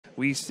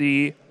we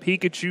see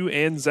Pikachu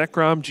and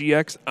Zekrom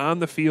GX on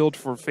the field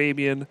for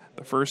Fabien.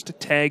 The first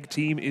tag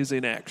team is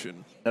in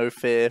action. No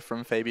fear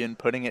from Fabien,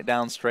 putting it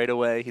down straight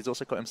away. He's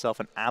also got himself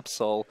an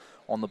Absol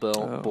on the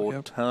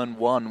board turn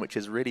 1, which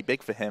is really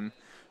big for him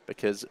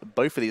because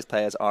both of these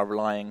players are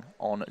relying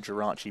on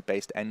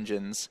Jirachi-based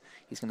engines.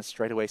 He's going to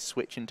straight away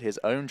switch into his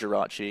own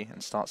Jirachi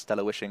and start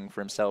Stellar Wishing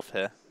for himself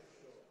here.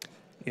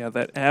 Yeah,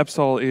 that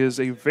Absol is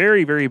a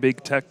very, very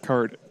big tech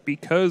card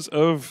because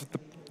of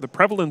the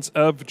prevalence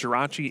of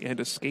Jirachi and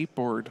a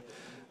skateboard.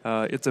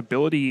 Its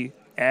ability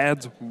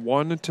adds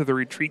 1 to the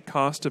retreat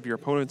cost of your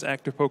opponent's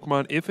active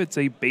Pokemon if it's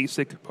a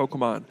basic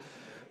Pokemon.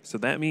 So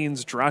that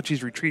means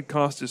Jirachi's retreat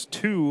cost is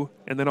 2,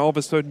 and then all of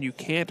a sudden you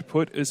can't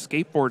put a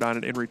skateboard on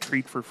it and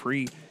retreat for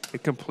free.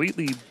 It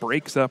completely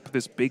breaks up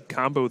this big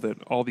combo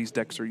that all these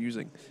decks are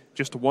using.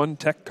 Just 1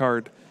 tech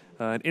card,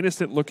 an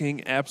innocent-looking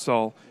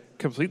Absol,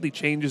 completely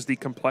changes the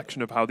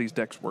complexion of how these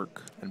decks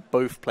work. And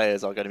both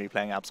players are going to be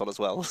playing Absol as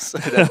well, so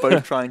they're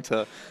both trying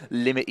to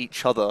limit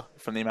each other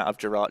from the amount of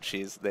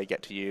Jirachis they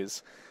get to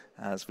use,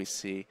 as we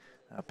see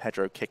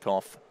Pedro kick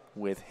off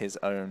with his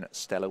own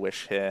Stellar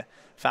Wish here.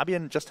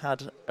 Fabien just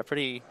had a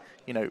pretty,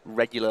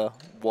 regular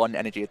 1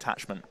 energy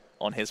attachment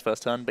on his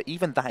first turn, but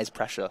even that is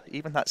pressure.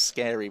 Even that's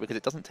scary because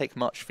it doesn't take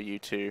much for you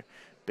to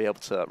be able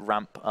to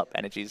ramp up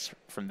energies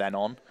from then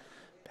on.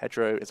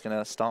 Pedro is going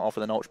to start off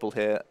with an Ultra Ball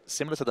here.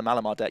 Similar to the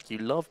Malamar deck, you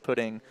love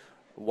putting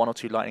 1 or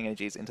 2 Lightning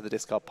Energies into the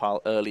discard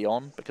pile early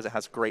on because it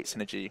has great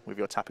synergy with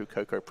your Tapu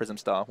Koko Prism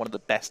Star. One of the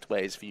best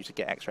ways for you to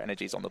get extra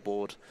energies on the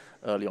board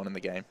early on in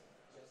the game.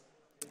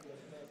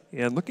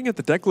 Yeah, and looking at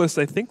the deck list,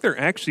 I think they're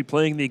actually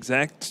playing the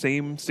exact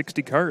same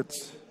 60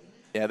 cards.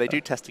 Yeah, they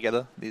do test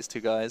together, these 2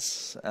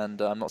 guys,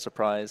 and I'm not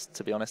surprised,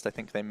 to be honest. I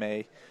think they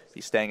may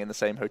be staying in the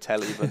same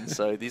hotel even,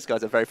 so these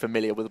guys are very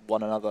familiar with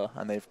one another,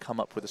 and they've come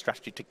up with a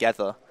strategy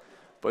together.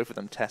 Both of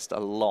them test a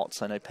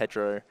lot. I know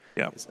Pedro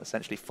is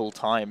essentially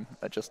full-time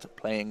at just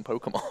playing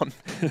Pokemon.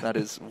 That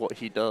is what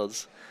he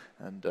does,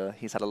 and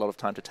he's had a lot of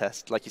time to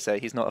test. Like you say,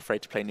 he's not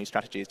afraid to play new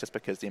strategies just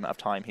because the amount of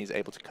time he's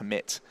able to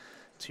commit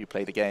to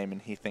play the game,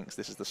 and he thinks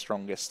this is the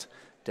strongest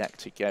deck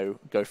to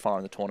go far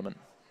in the tournament.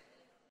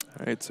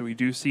 All right, so we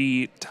do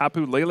see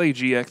Tapu Lele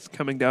GX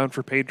coming down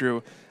for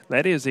Pedro.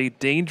 That is a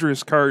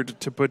dangerous card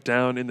to put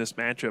down in this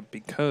matchup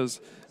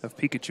because of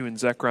Pikachu and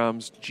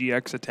Zekrom's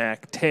GX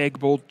attack. Tag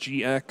Bolt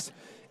GX.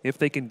 If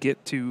they can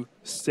get to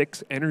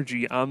 6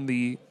 energy on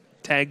the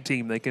tag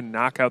team, they can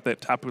knock out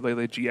that Tapu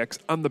Lele GX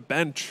on the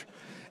bench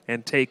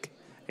and take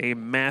a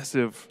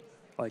massive,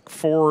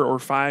 4 or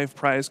 5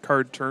 prize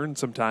card turn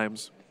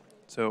sometimes.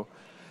 So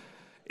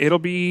it'll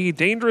be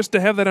dangerous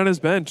to have that on his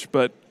bench,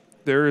 but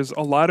there's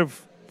a lot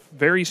of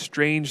very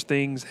strange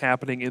things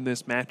happening in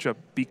this matchup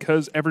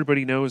because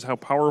everybody knows how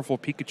powerful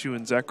Pikachu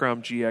and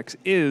Zekrom GX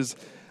is.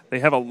 They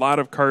have a lot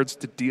of cards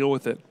to deal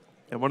with it.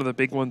 And one of the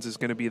big ones is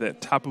going to be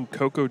that Tapu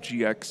Koko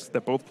GX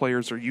that both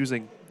players are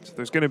using. So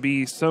there's going to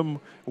be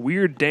some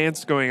weird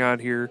dance going on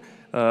here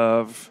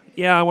of,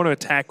 I want to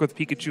attack with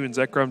Pikachu and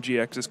Zekrom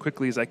GX as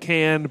quickly as I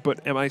can,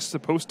 but am I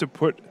supposed to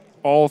put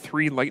all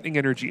 3 Lightning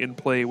Energy in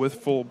play with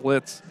full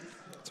Blitz?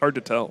 It's hard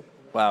to tell.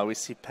 Wow, we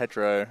see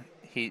Pedro.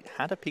 He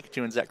had a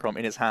Pikachu and Zekrom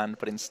in his hand,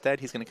 but instead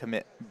he's going to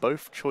commit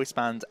both Choice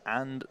Band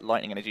and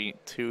Lightning Energy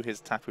to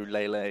his Tapu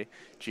Lele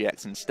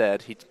GX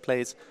instead. He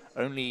plays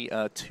only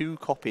 2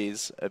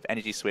 copies of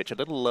Energy Switch, a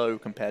little low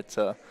compared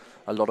to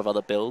a lot of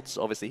other builds.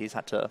 Obviously, he's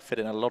had to fit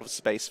in a lot of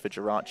space for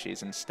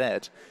Jirachis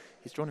instead.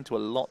 He's drawn into a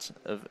lot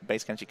of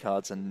basic energy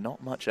cards and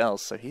not much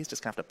else, so he's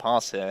just going to have to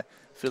pass here.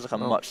 Feels like a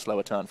much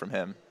slower turn from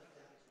him.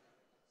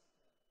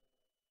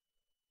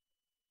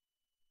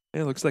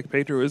 It looks like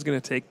Pedro is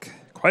going to take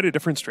quite a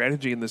different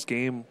strategy in this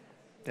game.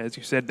 As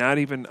you said, not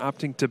even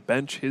opting to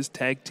bench his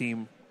tag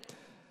team.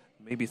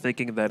 Maybe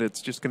thinking that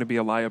it's just going to be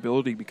a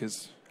liability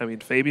because,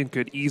 Fabien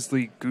could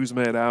easily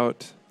Guzma it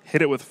out,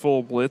 hit it with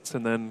full Blitz,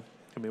 and then,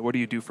 what do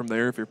you do from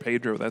there if you're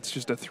Pedro? That's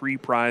just a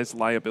 3-prize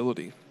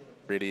liability.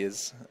 Really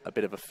is a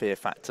bit of a fear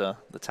factor.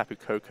 The Tapu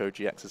Koko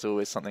GX is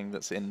always something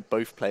that's in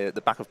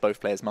the back of both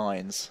players'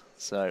 minds.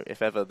 So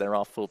if ever there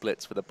are full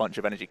Blitz with a bunch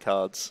of energy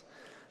cards,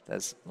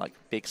 there's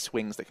big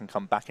swings that can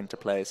come back into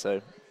play.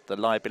 So the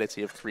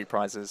liability of 3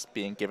 prizes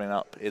being given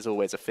up is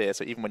always a fear.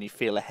 So even when you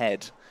feel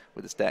ahead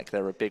with this deck,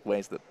 there are big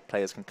ways that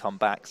players can come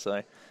back.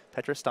 So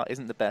Pedro's start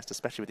isn't the best,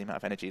 especially with the amount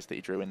of energies that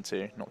he drew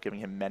into, not giving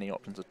him many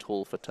options at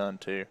all for turn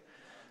 2.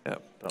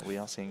 Yep. But we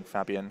are seeing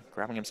Fabien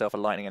grabbing himself a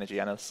Lightning Energy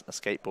and a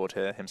skateboard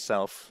here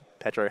himself.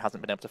 Pedro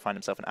hasn't been able to find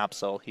himself an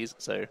Absol.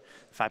 So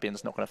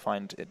Fabian's not going to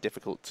find it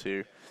difficult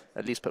to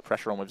at least put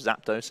pressure on with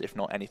Zapdos, if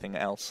not anything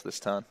else this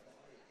turn.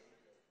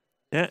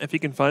 Yeah, if he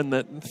can find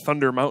that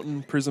Thunder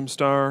Mountain Prism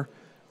Star,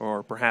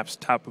 or perhaps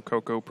Tapu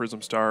Koko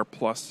Prism Star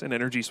plus an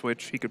Energy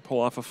Switch, he could pull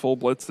off a full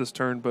Blitz this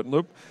turn. But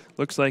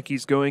looks like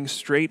he's going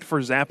straight for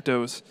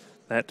Zapdos.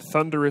 That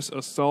Thunderous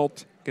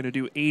Assault, going to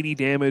do 80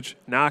 damage,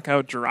 knock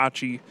out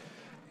Jirachi.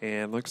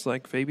 And looks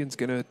like Fabien's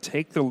going to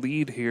take the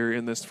lead here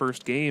in this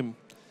first game.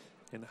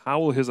 And how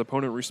will his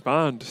opponent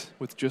respond?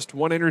 With just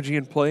 1 energy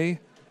in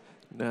play,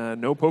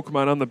 no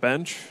Pokemon on the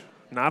bench,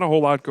 not a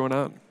whole lot going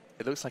on.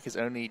 it looks like his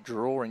only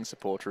drawing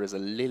supporter is a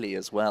Lily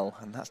as well,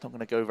 and that's not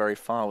going to go very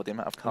far with the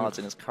amount of cards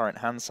in his current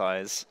hand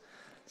size.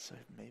 So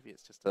maybe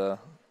it's just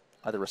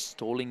either a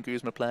stalling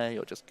Guzma play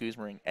or just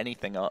Guzmaing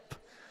anything up.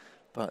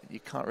 But you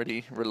can't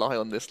really rely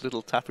on this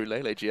little Tapu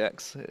Lele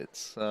GX.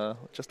 It's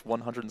just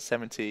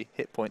 170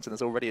 hit points, and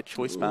there's already a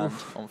choice band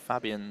on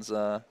Fabien's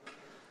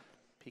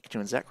Pikachu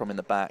and Zekrom in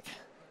the back.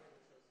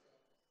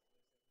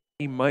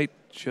 He might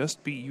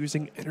just be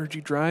using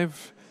Energy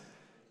Drive.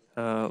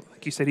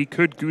 Like you said, he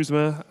could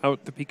Guzma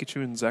out the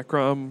Pikachu and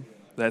Zekrom.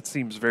 That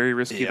seems very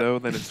risky, though.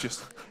 Then it's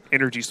just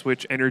Energy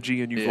Switch,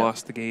 Energy, and you've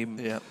lost the game.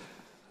 Yeah.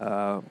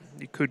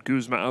 You could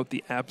Guzma out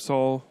the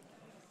Absol,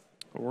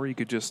 or you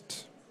could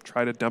just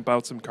try to dump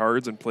out some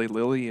cards and play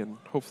Lily and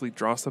hopefully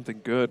draw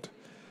something good.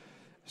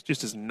 It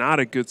just is not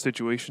a good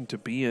situation to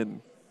be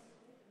in.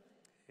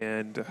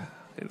 And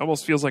it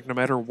almost feels like no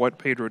matter what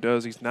Pedro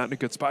does, he's not in a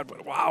good spot.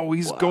 But wow,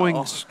 he's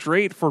going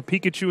straight for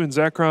Pikachu and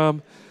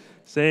Zekrom,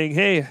 saying,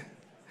 hey,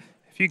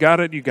 if you got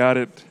it, you got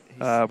it.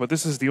 But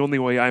this is the only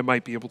way I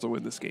might be able to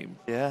win this game.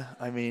 Yeah,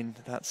 I mean,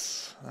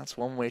 that's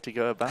one way to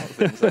go about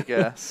things, I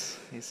guess.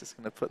 He's just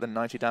going to put the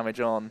 90 damage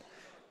on.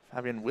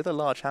 Fabien with a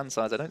large hand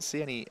size. I don't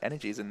see any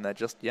energies in there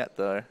just yet,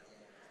 though.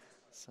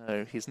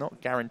 So he's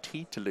not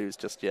guaranteed to lose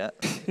just yet.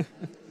 Which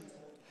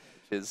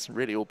is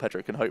really all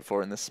Pedro can hope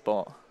for in this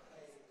spot.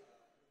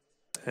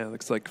 Yeah,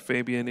 looks like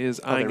Fabien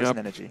is eyeing there is up. An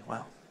energy.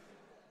 Wow.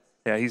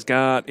 Yeah, he's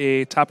got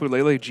a Tapu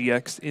Lele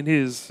GX in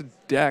his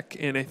deck,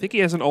 and I think he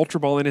has an Ultra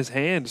Ball in his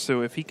hand,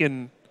 so if he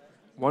can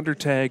Wonder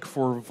Tag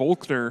for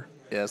Volkner.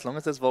 Yeah, as long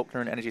as there's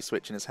Volkner and Energy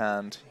Switch in his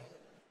hand.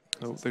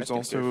 Oh, there's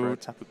also for a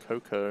Tapu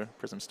Koko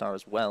Prism Star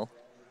as well.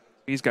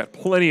 He's got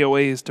plenty of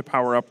ways to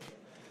power up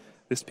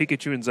this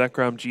Pikachu and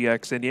Zekrom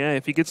GX, and yeah,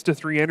 if he gets to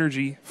 3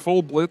 energy,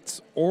 Full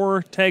Blitz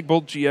or Tag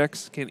Bolt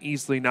GX can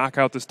easily knock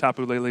out this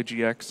Tapu Lele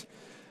GX.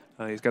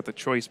 He's got the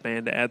choice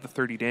band to add the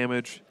 30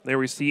 damage. There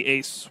we see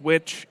a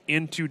switch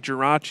into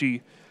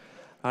Jirachi.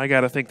 I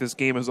got to think this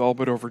game is all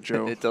but over,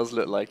 Joe. It does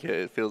look like it.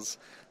 It feels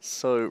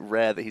so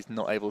rare that he's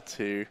not able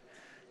to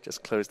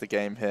just close the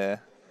game here.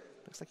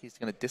 Looks like he's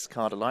going to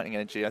discard a Lightning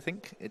Energy. I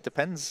think it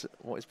depends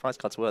what his prize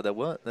cards were.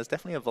 There's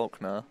definitely a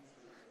Volkner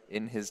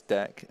in his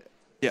deck.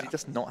 Does he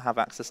just not have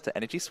access to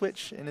Energy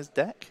Switch in his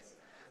deck?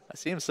 I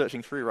see him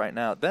searching through right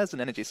now. There's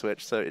an Energy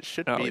Switch, so it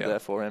should be there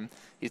for him.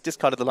 He's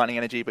discarded the Lightning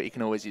Energy, but he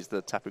can always use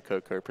the Tapu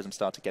Koko Prism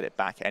Star to get it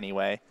back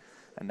anyway.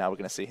 And now we're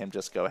going to see him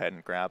just go ahead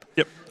and grab.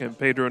 Yep, and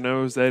Pedro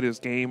knows that is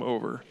game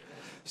over.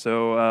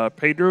 So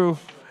Pedro,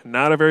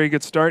 not a very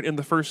good start in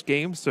the first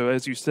game. So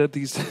as you said,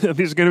 these are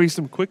going to be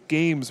some quick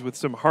games with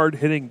some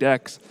hard-hitting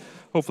decks.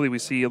 Hopefully we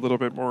see a little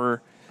bit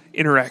more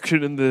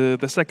interaction in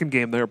the second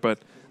game there. But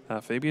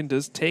Fabien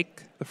does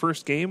take the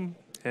first game,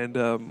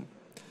 and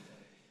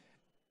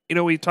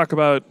we talk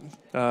about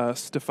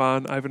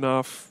Stefan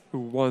Ivanov, who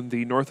won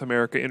the North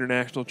America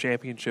International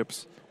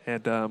Championships,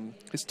 and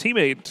his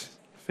teammate,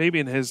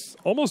 Fabien, has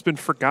almost been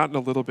forgotten a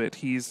little bit.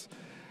 He's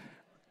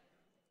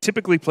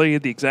typically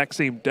played the exact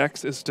same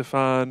decks as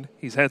Stefan.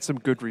 He's had some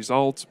good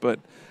results, but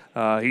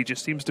he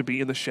just seems to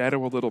be in the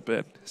shadow a little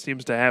bit.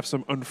 Seems to have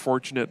some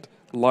unfortunate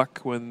luck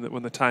when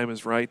the time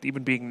is right,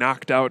 even being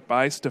knocked out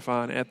by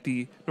Stefan at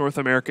the North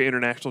America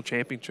International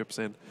Championships.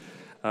 And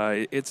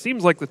it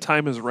seems like the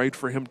time is right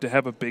for him to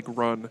have a big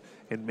run,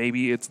 and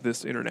maybe it's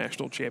this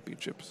International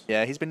Championships.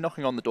 Yeah, he's been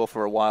knocking on the door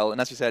for a while,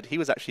 and as you said, he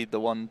was actually the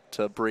one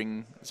to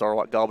bring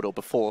Zoroark Garbodor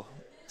before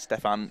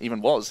Stefan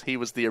even was. He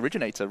was the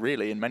originator,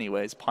 really, in many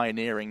ways,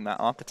 pioneering that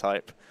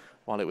archetype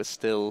while it was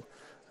still,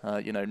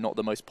 not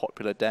the most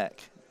popular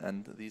deck.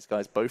 And these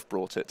guys both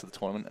brought it to the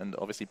tournament, and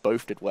obviously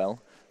both did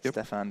well. Yep.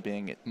 Stefan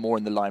being more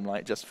in the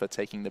limelight just for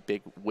taking the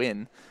big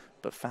win,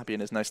 but Fabien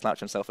is no slouch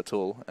himself at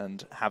all,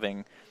 and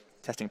having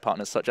testing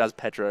partners such as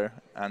Pedro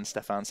and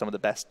Stefan, some of the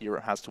best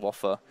Europe has to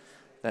offer,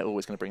 they're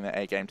always going to bring their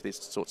A game to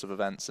these sorts of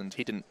events, and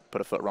he didn't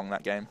put a foot wrong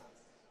that game.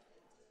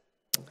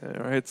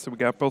 All right, so we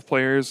got both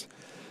players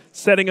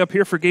setting up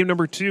here for game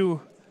number 2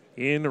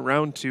 in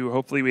round 2.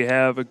 Hopefully we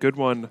have a good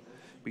one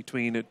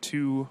between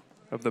 2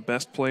 of the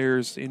best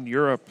players in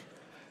Europe.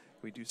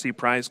 We do see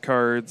prize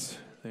cards.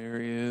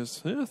 There is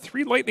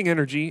 3 Lightning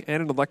Energy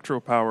and an Electro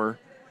Power.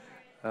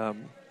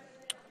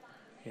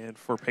 And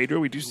for Pedro,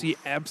 we do see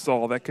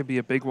Absol. That could be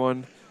a big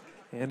one.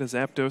 And a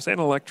Zapdos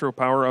and Electro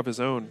Power of his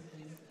own.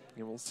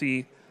 And we'll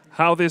see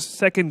how this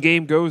second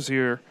game goes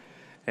here,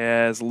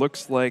 as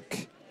looks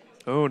like,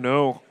 oh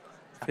no,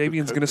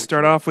 Fabien's going to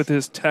start off with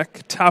his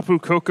Tech Tapu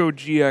Koko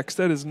GX.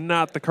 That is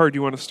not the card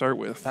you want to start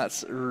with.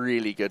 That's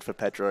really good for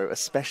Pedro,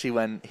 especially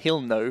when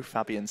he'll know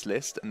Fabien's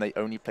list and they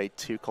only played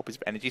 2 copies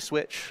of Energy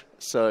Switch.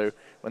 So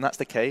when that's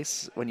the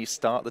case, when you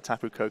start the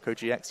Tapu Koko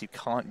GX, you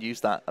can't use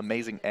that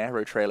amazing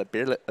Aero Trail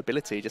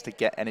ability just to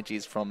get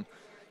energies from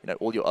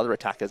all your other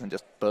attackers and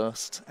just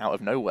burst out of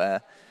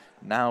nowhere.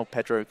 Now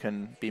Pedro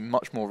can be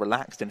much more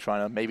relaxed in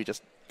trying to maybe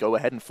just go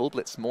ahead and full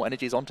blitz more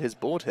energies onto his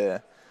board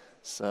here.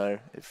 So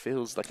it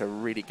feels like a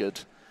really good,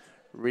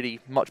 really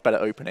much better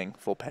opening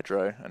for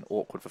Pedro and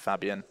awkward for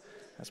Fabien.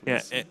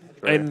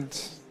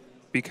 And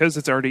because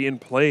it's already in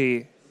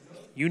play,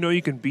 you know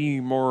you can be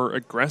more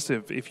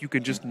aggressive if you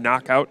can just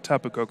knock out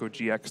Tapu Koko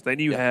GX. Then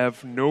you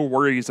have no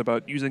worries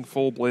about using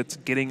full blitz,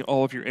 getting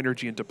all of your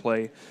energy into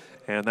play,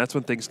 and that's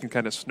when things can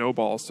kind of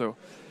snowball. So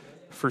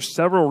for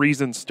several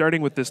reasons,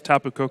 starting with this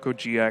Tapu Koko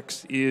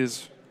GX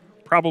is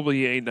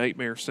probably a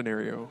nightmare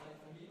scenario.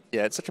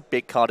 Yeah, it's such a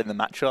big card in the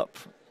matchup,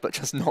 but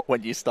just not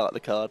when you start the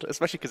card,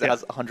 especially because it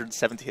has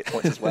 170 hit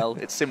points as well.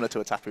 It's similar to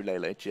a Tapu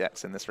Lele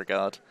GX in this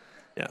regard.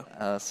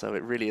 Yeah. So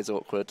it really is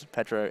awkward.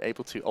 Pedro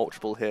able to Ultra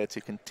Ball here to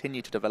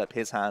continue to develop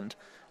his hand.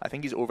 I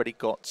think he's already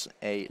got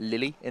a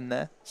Lily in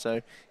there,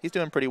 so he's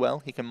doing pretty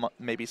well. He can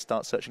maybe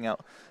start searching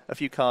out a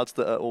few cards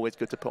that are always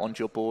good to put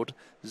onto your board.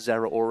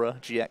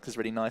 Zeraora GX is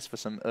really nice for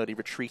some early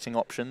retreating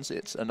options.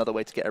 It's another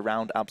way to get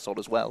around Absol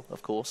as well,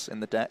 of course, in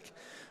the deck.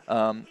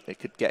 It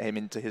could get him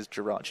into his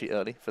Jirachi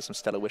early for some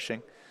Stellar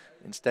Wishing.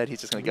 Instead,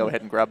 he's just going to go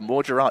ahead and grab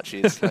more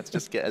Jirachis. Let's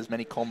just get as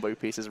many combo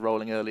pieces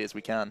rolling early as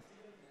we can.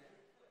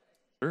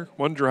 Sure,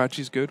 one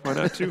Jirachi's good. Why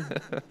not two?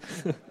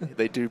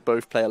 They do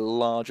both play a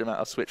large amount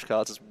of switch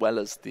cards as well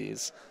as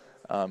these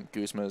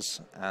Guzmas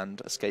and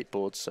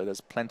skateboards, so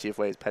there's plenty of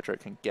ways Pedro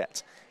can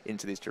get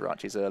into these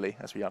Jirachis early,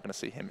 as we are going to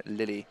see him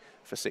Lily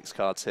for 6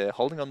 cards here,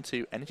 holding on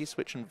to Energy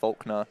Switch and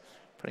Volkner,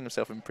 putting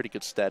himself in pretty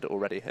good stead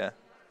already here.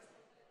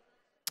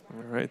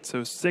 All right,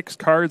 so 6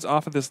 cards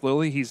off of this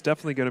Lily. He's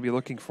definitely going to be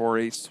looking for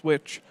a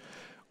switch,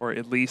 or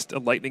at least a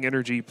Lightning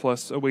Energy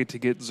plus a way to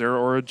get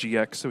Zeraora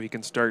GX so he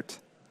can start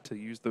to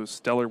use those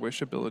Stellar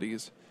Wish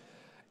abilities.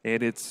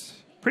 And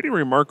it's pretty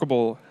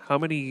remarkable how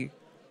many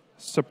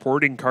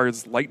supporting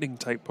cards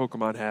Lightning-type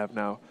Pokemon have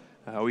now.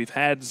 We've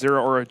had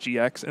Zeraora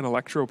GX and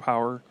Electro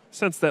Power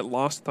since that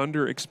Lost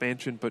Thunder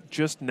expansion, but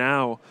just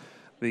now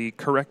the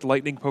correct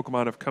Lightning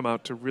Pokemon have come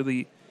out to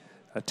really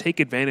take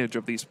advantage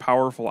of these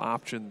powerful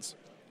options.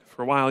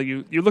 For a while,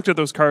 you looked at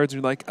those cards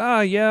and you're like,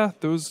 yeah,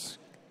 those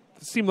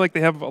seem like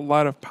they have a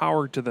lot of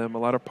power to them, a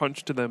lot of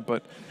punch to them,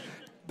 but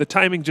the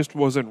timing just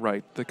wasn't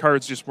right. The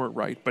cards just weren't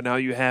right. But now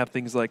you have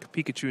things like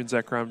Pikachu and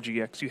Zekrom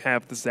GX. You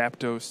have the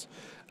Zapdos.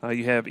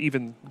 You have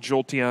even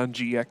Jolteon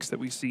GX that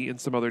we see in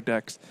some other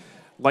decks.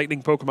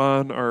 Lightning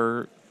Pokemon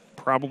are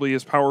probably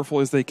as powerful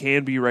as they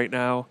can be right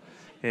now.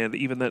 And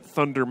even that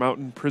Thunder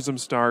Mountain Prism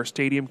Star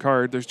Stadium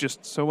card, there's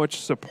just so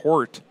much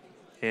support.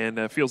 And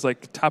it feels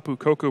like Tapu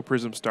Koko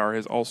Prism Star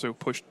has also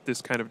pushed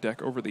this kind of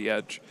deck over the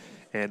edge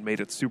and made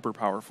it super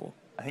powerful.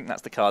 I think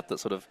that's the card that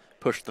sort of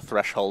pushed the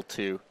threshold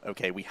to,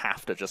 okay, we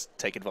have to just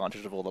take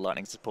advantage of all the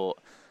Lightning support.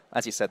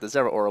 As you said, the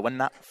Zeraora, when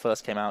that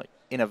first came out,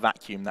 in a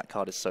vacuum, that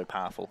card is so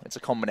powerful. It's a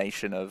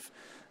combination of,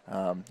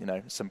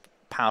 some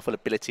powerful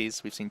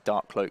abilities. We've seen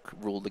Dark Cloak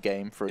rule the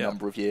game for a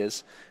number of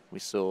years. We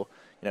saw,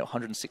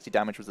 160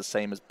 damage was the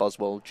same as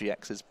Buzzwole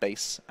GX's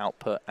base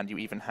output, and you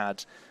even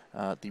had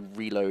the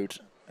reload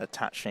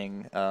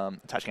attaching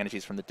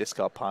energies from the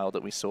discard pile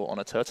that we saw on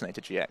a Turtonator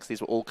GX. These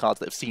were all cards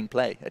that have seen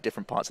play at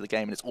different parts of the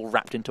game, and it's all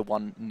wrapped into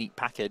one neat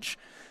package,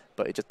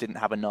 but it just didn't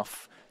have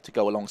enough to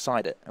go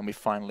alongside it. And we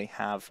finally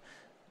have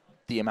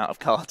the amount of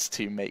cards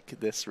to make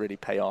this really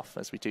pay off,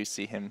 as we do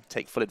see him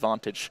take full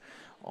advantage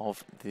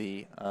of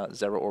the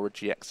Zeraora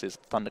GX's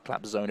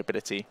Thunderclap Zone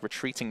ability,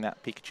 retreating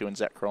that Pikachu and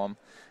Zekrom,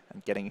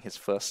 and getting his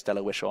first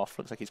Stellar Wish off.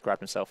 Looks like he's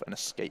grabbed himself an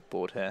Escape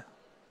Board here.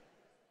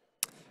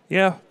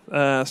 Yeah,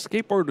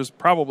 Skateboard was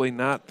probably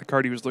not the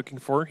card he was looking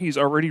for. He's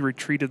already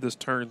retreated this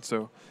turn,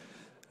 so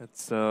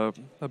it's a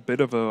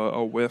bit of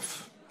a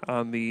whiff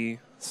on the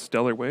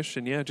Stellar Wish,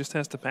 and yeah, just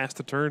has to pass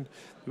the turn.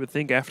 You would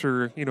think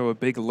after, a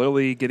big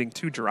Lily getting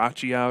 2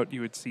 Jirachi out,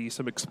 you would see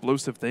some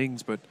explosive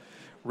things, but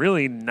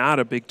really not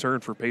a big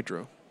turn for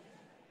Pedro.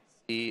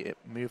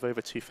 Move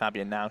over to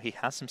Fabien now. He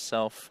has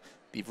himself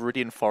the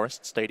Viridian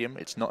Forest Stadium.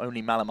 It's not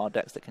only Malamar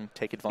decks that can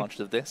take advantage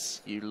of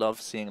this. You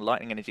love seeing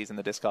Lightning energies in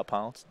the discard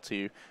pile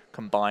to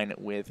combine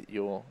with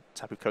your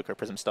Tapu Koko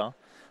Prism Star.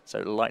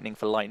 So Lightning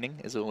for Lightning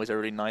is always a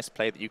really nice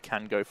play that you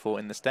can go for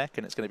in this deck,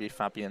 and it's going to be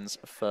Fabien's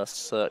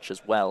first search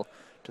as well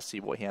to see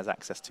what he has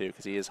access to,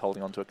 because he is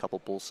holding on to a couple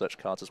Ball Search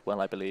cards as well,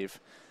 I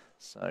believe.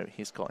 So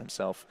he's got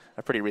himself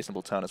a pretty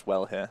reasonable turn as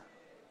well here.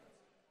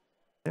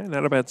 Yeah,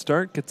 not a bad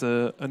start. Gets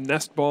a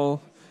Nest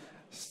Ball,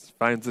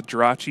 finds a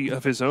Jirachi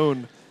of his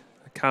own.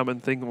 Common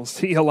thing we'll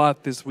see a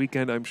lot this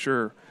weekend, I'm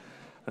sure.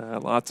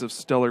 Lots of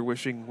Stellar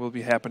Wishing will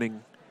be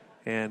happening,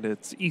 and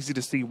it's easy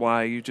to see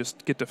why. You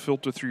just get to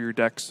filter through your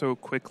deck so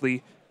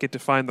quickly, get to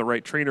find the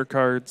right trainer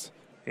cards,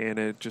 and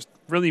it just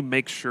really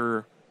makes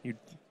sure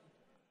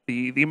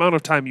the amount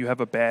of time you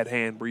have a bad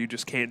hand where you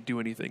just can't do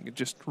anything, it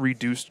just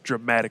reduced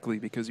dramatically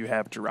because you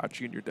have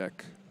Jirachi in your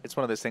deck. It's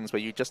one of those things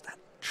where you just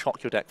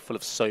chock your deck full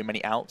of so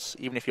many outs.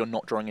 Even if you're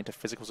not drawing into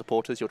physical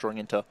supporters, you're drawing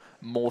into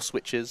more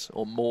switches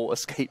or more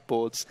escape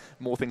boards,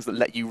 more things that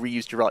let you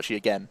reuse Jirachi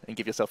again and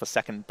give yourself a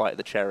second bite of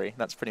the cherry.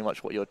 That's pretty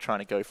much what you're trying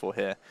to go for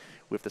here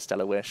with the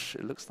Stellar Wish.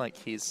 It looks like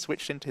he's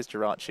switched into his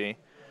Jirachi.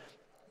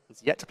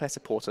 He's yet to play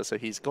supporter, so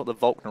he's got the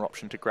Volkner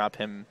option to grab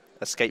him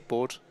a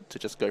skateboard to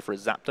just go for a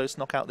Zapdos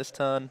knockout this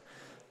turn.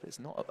 There's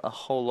not a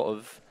whole lot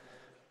of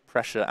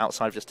pressure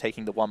outside of just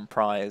taking the one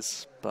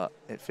prize, but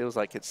it feels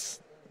like it's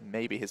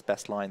maybe his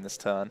best line this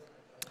turn.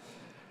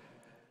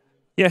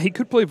 Yeah, he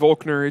could play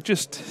Volkner. It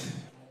just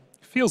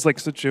feels like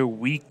such a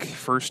weak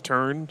first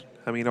turn.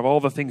 I mean, of all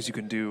the things you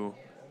can do,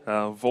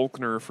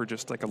 Volkner for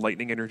just like a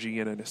lightning energy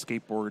and an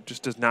escape board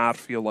just does not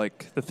feel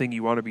like the thing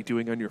you want to be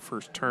doing on your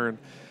first turn.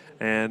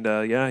 And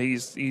yeah,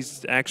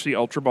 he's actually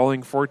Ultra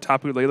Balling for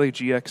Tapu Lele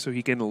GX so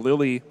he can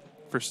Lily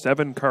for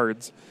 7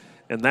 cards,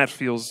 and that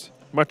feels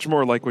much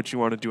more like what you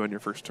want to do on your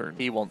first turn.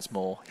 He wants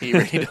more. He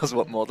really does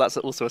want more. That's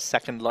also a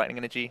second lightning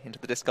energy into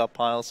the discard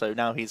pile, so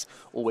now he's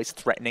always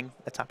threatening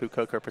a Tapu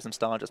Koko Prism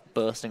Star, just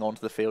bursting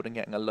onto the field and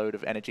getting a load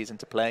of energies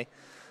into play.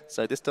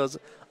 So this does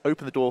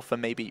open the door for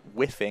maybe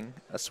whiffing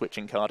a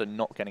switching card and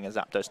not getting a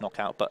Zapdos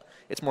knockout, but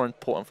it's more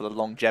important for the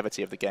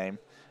longevity of the game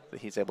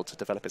that he's able to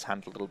develop his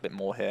hand a little bit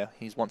more here.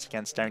 He's once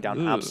again staring down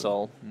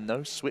Absol.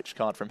 No switch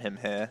card from him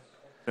here.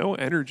 No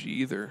energy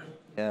either.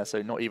 Yeah,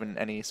 so not even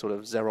any sort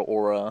of Zero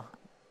Aura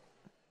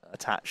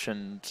attach,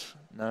 and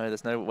no,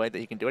 there's no way that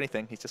he can do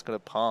anything. He's just going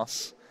to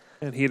pass.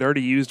 And he had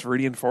already used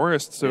Viridian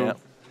Forest, so yeah.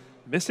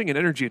 Missing an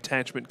energy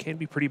attachment can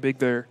be pretty big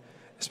there,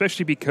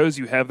 especially because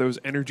you have those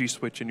energy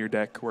switch in your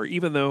deck, where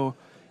even though,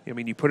 I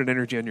mean, you put an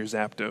energy on your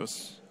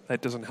Zapdos,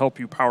 that doesn't help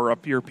you power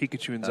up your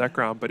Pikachu and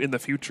Zekrom, but in the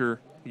future,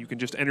 you can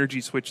just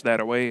energy switch that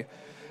away,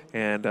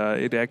 and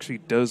it actually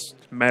does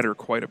matter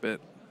quite a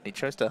bit. He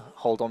chose to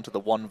hold on to the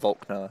one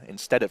Volkner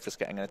instead of just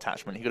getting an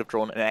attachment. He could have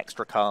drawn an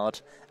extra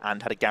card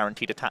and had a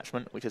guaranteed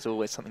attachment, which is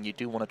always something you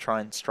do want to try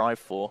and strive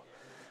for.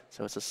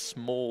 So it's a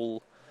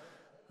small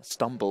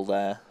stumble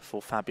there for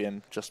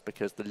Fabien, just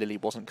because the Lily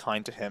wasn't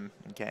kind to him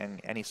in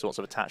getting any sorts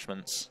of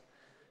attachments.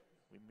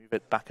 We move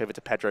it back over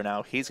to Pedro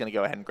now. He's going to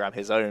go ahead and grab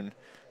his own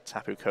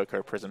Tapu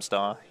Koko Prism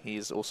Star.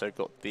 He's also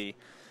got the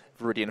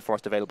Viridian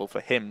Forest available for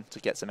him to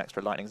get some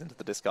extra lightnings into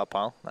the discard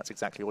pile. That's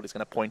exactly what he's going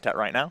to point at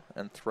right now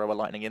and throw a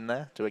lightning in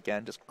there to,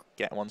 again, just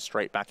get one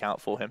straight back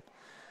out for him.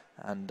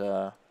 And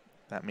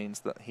that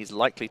means that he's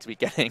likely to be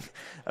getting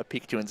a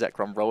Pikachu and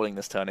Zekrom rolling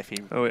this turn if he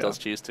does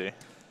choose to.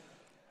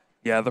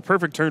 Yeah, the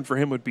perfect turn for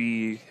him would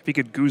be if he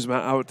could Guzma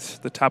out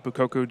the Tapu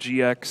Koko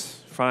GX,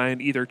 find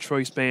either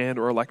Choice Band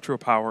or Electro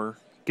Power,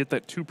 get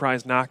that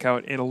 2-prize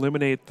knockout, and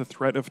eliminate the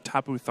threat of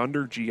Tapu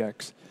Thunder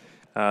GX.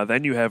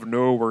 Then you have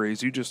no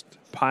worries. You just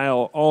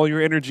pile all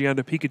your energy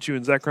onto Pikachu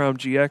and Zekrom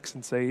GX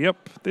and say,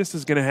 yep, this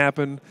is going to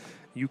happen.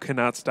 You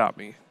cannot stop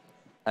me.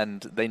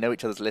 And they know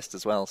each other's list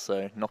as well,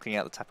 so knocking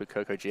out the Tapu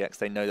Koko GX,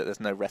 they know that there's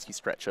no Rescue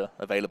Stretcher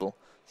available.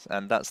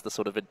 And that's the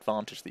sort of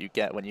advantage that you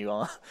get when you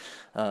are,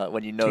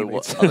 when you know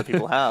Teammates. what other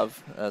people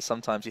have.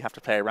 Sometimes you have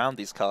to play around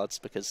these cards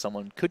because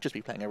someone could just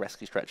be playing a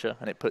Rescue Stretcher,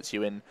 and it puts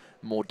you in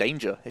more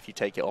danger if you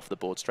take it off the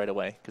board straight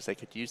away, because they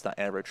could use that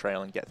Aero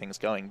Trail and get things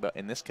going. But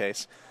in this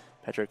case,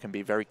 Pedro can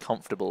be very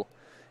comfortable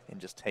in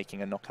just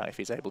taking a knockout if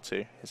he's able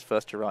to. His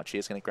first Jirachi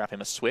is going to grab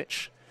him a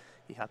switch.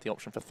 He had the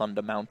option for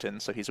Thunder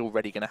Mountain, so he's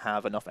already going to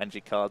have enough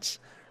energy cards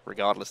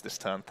regardless this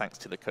turn, thanks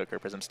to the Koko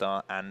Prism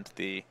Star and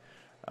the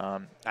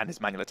and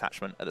his manual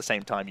attachment. At the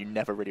same time, you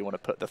never really want to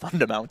put the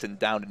Thunder Mountain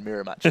down in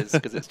mirror matches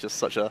because it's just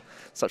such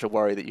a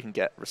worry that you can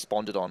get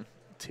responded on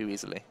too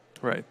easily.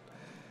 Right.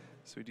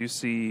 So we do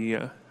see,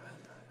 I'm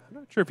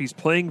not sure if he's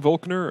playing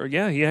Volkner, or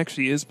yeah, he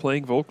actually is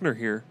playing Volkner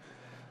here.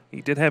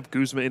 He did have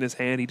Guzma in his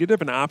hand. He did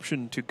have an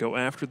option to go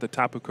after the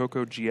Tapu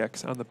Koko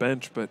GX on the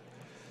bench, but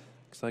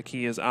looks like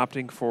he is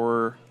opting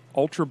for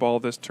Ultra Ball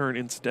this turn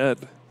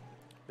instead.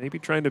 Maybe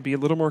trying to be a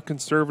little more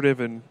conservative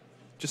and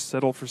just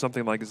settle for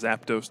something like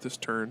Zapdos this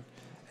turn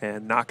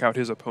and knock out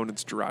his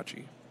opponent's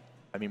Jirachi.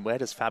 I mean, where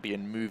does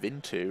Fabien move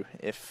into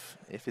if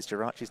his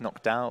Jirachi's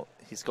knocked out?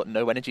 He's got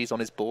no energies on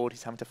his board.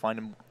 He's having to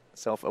find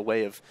himself a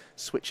way of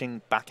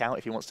switching back out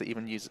if he wants to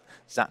even use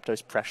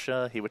Zapdos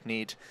Pressure. He would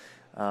need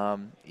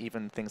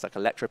even things like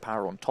Electro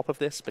Power on top of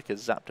this,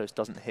 because Zapdos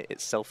doesn't hit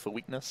itself for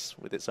weakness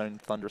with its own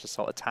Thunderous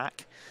Assault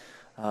attack.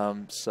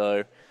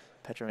 So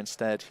Pedro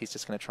instead, he's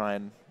just going to try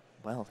and,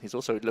 well, he's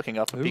also looking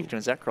after Pikachu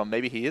and Zekrom.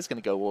 Maybe he is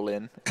going to go all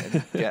in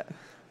and get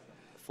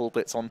full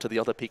blitz onto the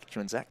other Pikachu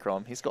and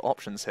Zekrom. He's got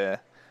options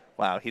here.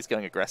 Wow, he's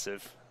going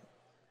aggressive.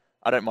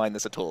 I don't mind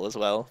this at all as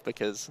well,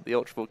 because the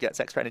Ultra Ball gets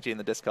extra energy in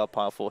the discard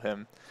pile for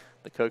him.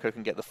 The Koko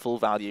can get the full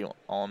value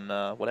on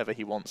whatever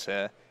he wants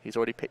here. He's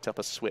already picked up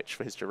a switch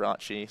for his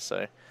Jirachi,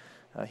 so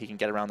he can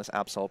get around this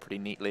Absol pretty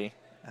neatly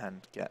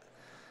and get,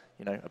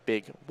 a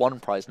big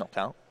 1-prize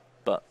knockout.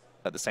 But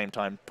at the same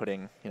time,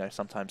 putting,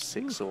 sometimes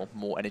 6 or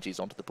more energies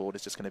onto the board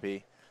is just going to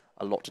be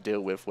a lot to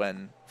deal with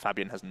when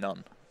Fabien has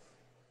none.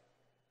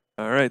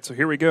 All right, so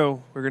here we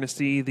go. We're going to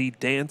see the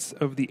Dance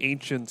of the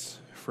Ancients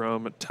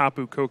from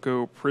Tapu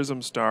Koko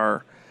Prism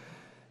Star,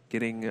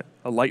 getting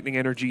a lightning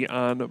energy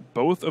on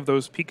both of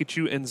those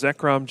Pikachu and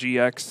Zekrom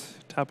GX.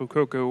 Tapu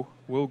Koko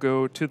will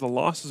go to the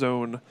Lost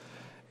Zone,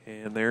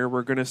 and there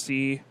we're going to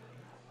see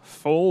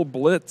full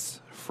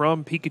blitz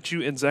from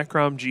Pikachu and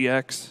Zekrom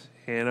GX,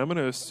 and I'm going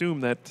to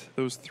assume that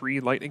those 3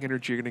 lightning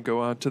energy are going to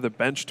go on to the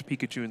benched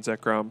Pikachu and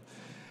Zekrom.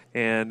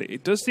 And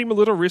it does seem a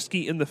little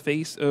risky in the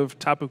face of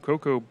Tapu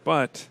Koko,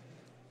 but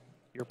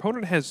your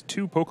opponent has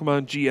 2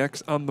 Pokemon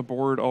GX on the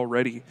board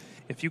already.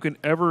 If you can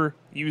ever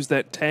use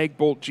that Tag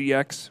Bolt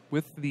GX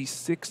with the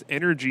 6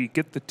 energy,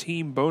 get the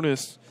team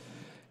bonus,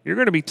 you're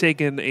going to be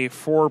taking a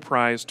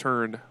 4-prize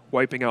turn,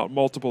 wiping out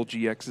multiple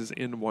GXs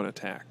in one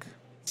attack.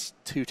 It's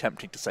too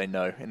tempting to say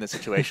no in this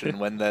situation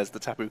when there's the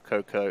Tapu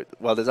Koko.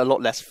 Well, there's a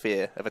lot less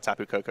fear of a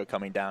Tapu Koko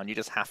coming down. You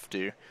just have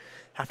to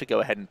go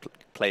ahead and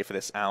play for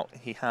this out.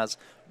 He has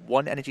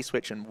 1 energy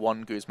switch and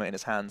 1 Guzma in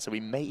his hand, so we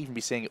may even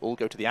be seeing it all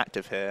go to the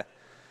active here.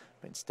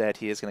 But instead,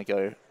 he is going to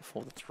go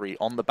for the 3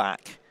 on the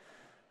back.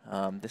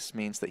 This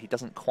means that he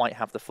doesn't quite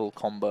have the full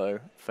combo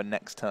for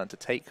next turn to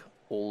take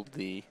all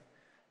the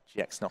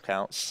GX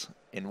knockouts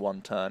in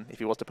one turn. If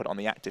he was to put it on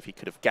the active, he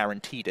could have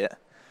guaranteed it.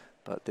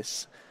 But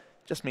this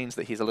just means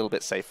that he's a little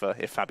bit safer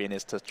if Fabien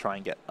is to try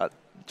and get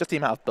just the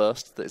amount of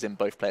burst that is in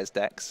both players'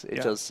 decks.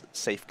 It does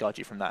safeguard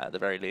you from that at the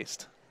very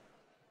least.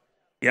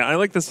 Yeah, I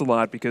like this a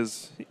lot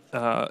because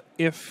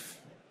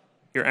if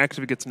your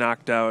active gets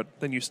knocked out,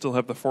 then you still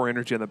have the 4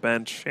 energy on the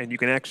bench, and you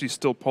can actually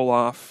still pull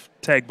off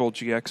Tag Bolt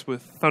GX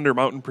with Thunder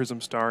Mountain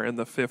Prism Star and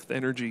the 5th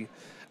energy.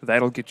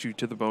 That'll get you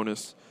to the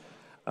bonus.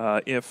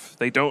 If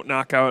they don't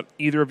knock out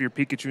either of your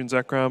Pikachu and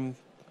Zekrom,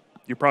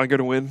 you're probably going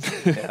to win.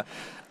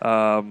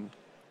 Yeah.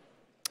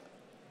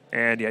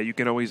 And yeah, you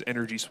can always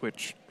energy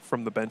switch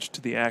from the bench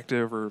to the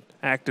active or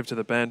active to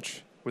the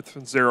bench. With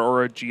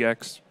Zeraora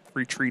GX,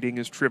 retreating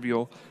is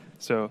trivial.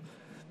 So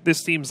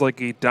this seems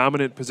like a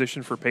dominant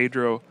position for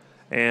Pedro.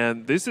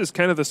 And this is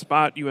kind of the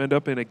spot you end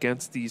up in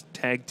against these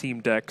tag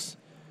team decks.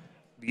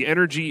 The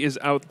energy is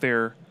out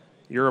there.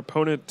 Your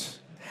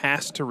opponent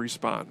has to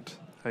respond.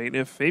 I mean,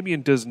 if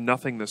Fabien does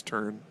nothing this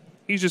turn,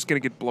 he's just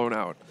going to get blown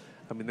out.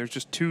 I mean, there's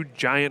just 2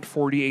 giant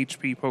 40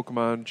 HP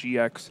Pokemon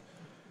GX,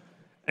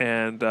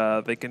 and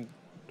they can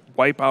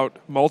wipe out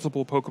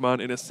multiple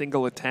Pokemon in a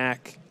single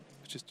attack.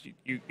 It's just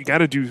you got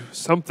to do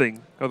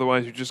something,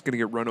 otherwise you're just going to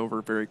get run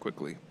over very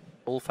quickly.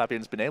 All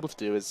Fabien's been able to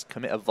do is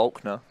commit a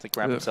Volkner to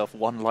grab himself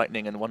 1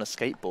 Lightning and 1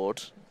 Escape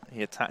Board.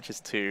 He attaches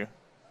to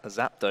a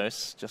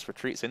Zapdos, just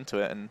retreats into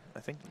it, and I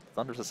think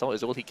Thunderous Assault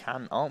is all he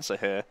can answer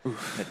here.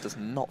 It does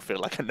not feel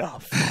like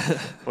enough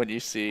when you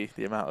see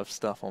the amount of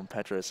stuff on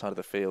Pedro's side of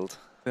the field.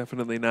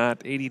 Definitely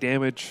not. 80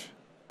 damage,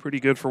 pretty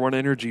good for 1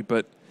 energy,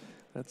 but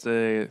that's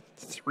a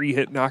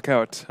 3-hit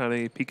knockout on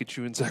a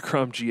Pikachu and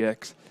Zekrom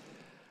GX.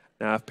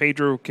 Now, if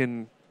Pedro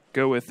can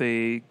go with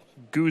a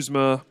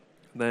Guzma,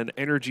 then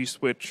energy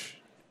switch,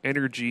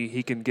 energy,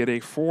 he can get a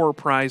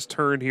 4-prize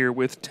turn here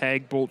with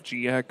Tag Bolt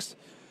GX.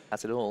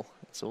 That's it all.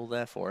 It's all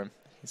there for him.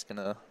 He's going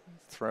to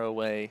throw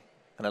away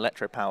an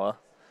Electro Power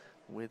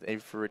with a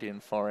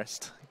Viridian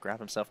Forest, grab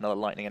himself another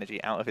Lightning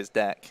Energy out of his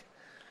deck.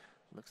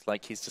 Looks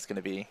like he's just going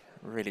to be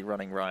really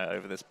running riot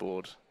over this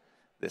board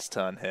this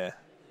turn here.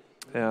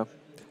 Yeah.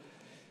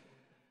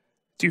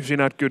 It's usually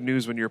not good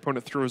news when your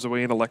opponent throws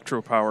away an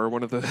Electro Power,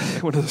 one of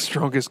the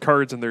strongest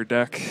cards in their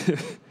deck. You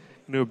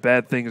know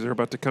bad things are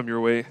about to come your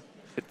way.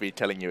 Could be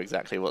telling you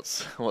exactly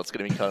what's going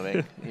to be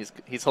coming.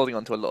 He's holding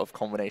on to a lot of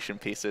combination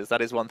pieces.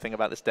 That is one thing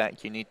about this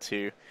deck. You need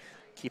to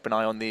keep an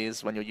eye on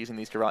these when you're using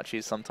these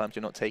Jirachis. Sometimes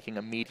you're not taking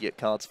immediate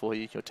cards for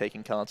you. You're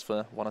taking cards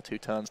for 1 or 2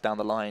 turns down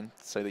the line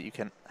so that you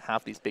can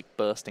have these big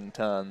bursting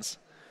turns.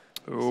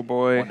 Oh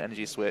boy. 1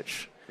 energy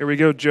switch. Here we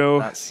go, Joe.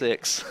 That's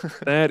 6.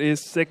 That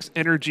is 6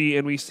 energy,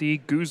 and we see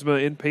Guzma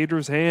in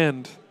Pedro's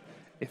hand.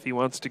 If he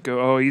wants to go,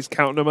 oh, he's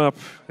counting them up.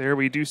 There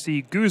we do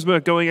see Guzma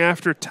going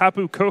after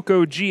Tapu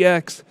Koko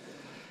GX.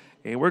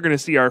 And we're going to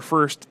see our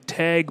first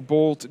Tag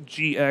Bolt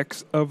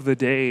GX of the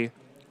day.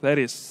 That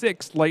is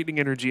 6 lightning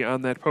energy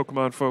on that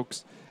Pokemon,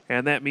 folks.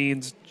 And that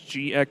means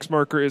GX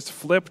marker is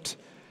flipped.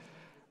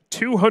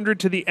 200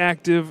 to the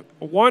active,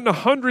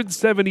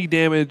 170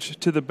 damage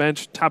to the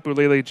bench Tapu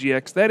Lele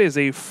GX. That is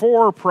a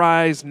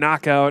 4-prize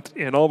knockout,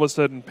 and all of a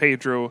sudden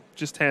Pedro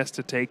just has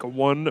to take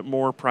 1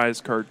 more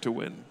prize card to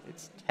win.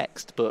 It's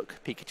textbook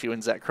Pikachu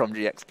and Zekrom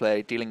GX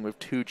play, dealing with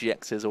 2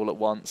 GXs all at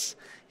once.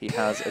 He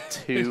has a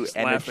 2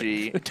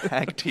 energy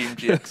tag team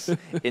GX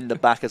in the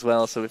back as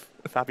well. So if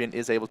Fabien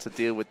is able to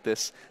deal with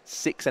this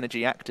 6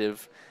 energy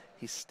active,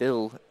 he's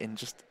still in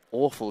just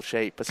awful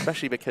shape,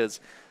 especially because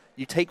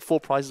you take 4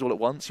 prizes all at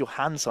once, your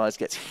hand size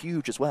gets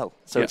huge as well.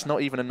 So it's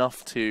not even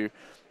enough to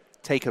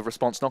take a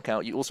response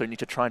knockout. You also need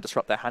to try and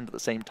disrupt their hand at the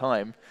same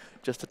time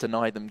just to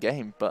deny them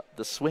game. But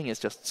the swing is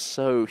just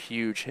so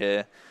huge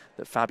here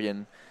that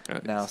Fabien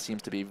now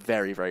seems to be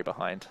very, very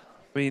behind.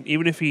 I mean,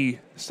 even if he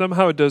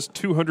somehow does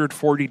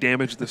 240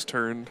 damage this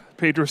turn,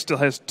 Pedro still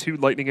has 2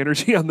 lightning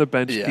energy on the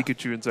bench,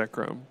 Pikachu and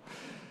Zekrom.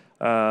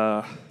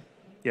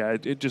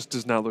 It just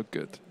does not look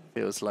good.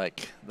 Feels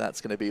like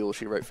that's going to be all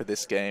she wrote for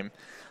this game.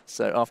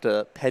 So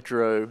after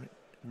Pedro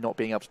not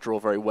being able to draw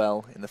very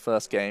well in the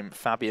first game,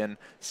 Fabien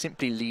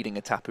simply leading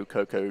a Tapu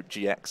Koko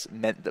GX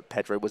meant that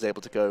Pedro was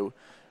able to go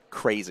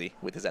crazy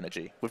with his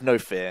energy, with no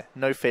fear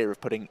of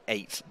putting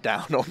 8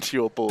 down onto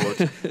your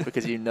board,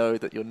 because you know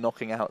that you're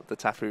knocking out the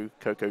Tapu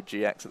Koko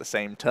GX at the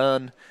same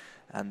turn,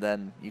 and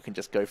then you can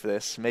just go for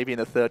this. Maybe in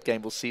the third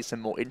game we'll see some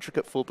more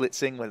intricate full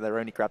blitzing, where they're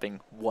only grabbing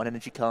 1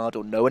 energy card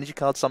or no energy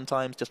card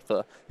sometimes, just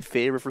for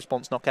fear of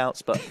response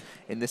knockouts, but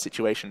in this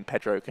situation,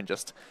 Pedro can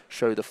just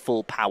show the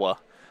full power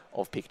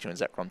of Pikachu and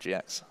Zekrom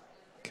GX.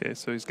 Okay,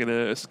 so he's going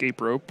to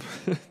escape rope.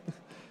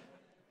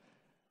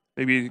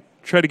 Maybe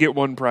try to get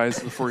one prize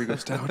before he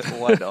goes down.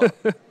 Why not?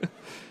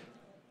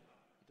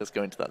 Just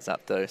go into that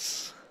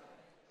Zapdos.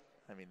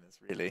 I mean, there's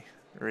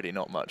really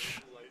not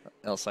much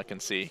else I can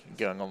see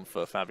going on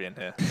for Fabien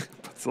here.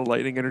 Puts the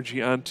lightning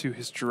energy onto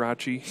his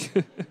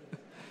Jirachi.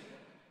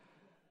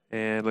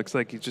 And looks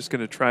like he's just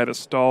going to try to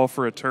stall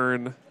for a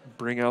turn,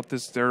 bring out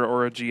this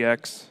Zeraora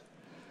GX.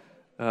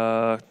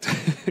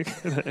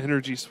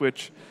 Energy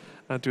switch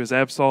onto his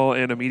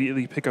Absol and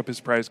immediately pick up his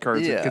prize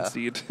cards and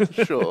concede.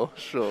 Sure.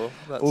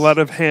 That's a lot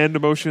of hand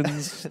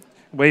motions,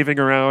 waving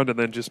around, and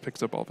then just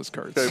picks up all of his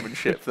cards.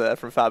 Showmanship there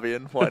from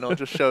Fabien. Why not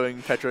just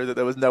showing Pedro that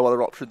there was no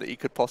other option that he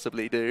could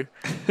possibly do?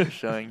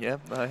 Showing,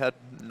 I had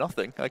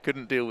nothing. I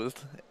couldn't deal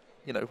with,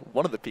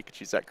 one of the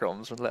Pikachu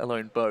Zekroms, let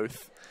alone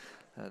both.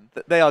 And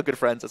they are good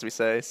friends, as we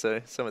say,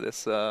 so some of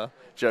this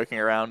joking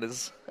around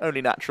is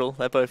only natural.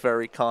 They're both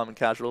very calm and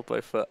casual,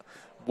 both at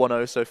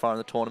 1-0 so far in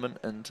the tournament,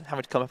 and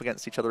having to come up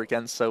against each other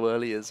again so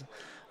early is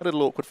a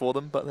little awkward for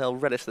them, but they'll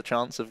relish the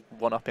chance of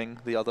one-upping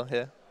the other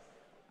here.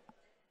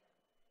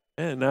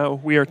 And now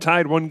we are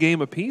tied 1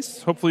 game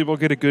apiece. Hopefully we'll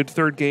get a good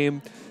third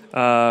game.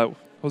 The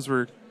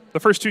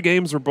first 2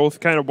 games were both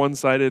kind of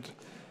one-sided.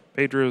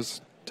 Pedro's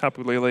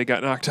Tapu Lele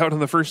got knocked out in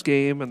the first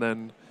game, and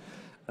then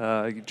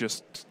he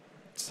just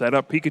set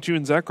up Pikachu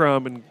and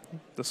Zekrom, and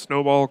the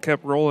snowball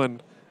kept rolling,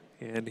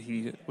 and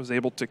he was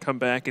able to come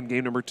back in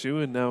game number 2,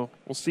 and now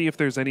we'll see if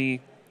there's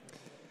any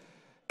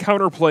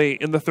counterplay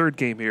in the third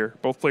game here.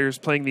 Both players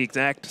playing the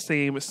exact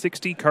same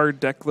 60-card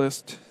deck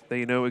list.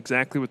 They know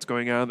exactly what's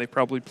going on. They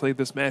probably played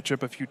this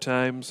matchup a few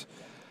times,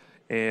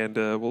 and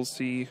we'll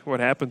see what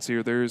happens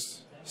here.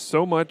 There's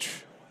so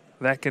much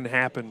that can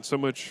happen, so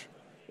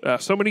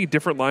many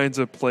different lines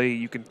of play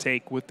you can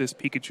take with this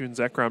Pikachu and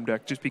Zekrom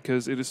deck just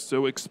because it is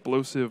so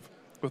explosive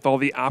with all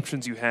the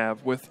options you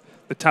have with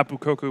the Tapu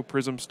Koko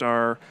Prism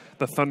Star,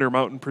 the Thunder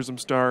Mountain Prism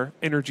Star,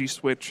 Energy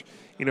Switch,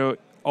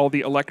 all the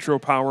Electro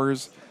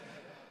powers.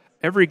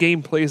 Every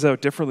game plays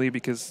out differently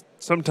because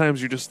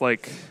sometimes you're just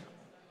like,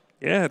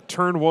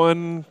 turn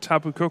 1,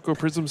 Tapu Koko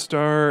Prism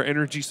Star,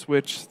 Energy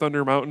Switch,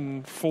 Thunder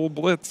Mountain, full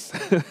blitz.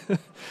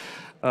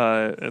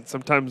 And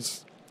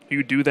sometimes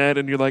you do that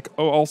and you're like,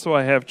 oh, also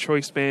I have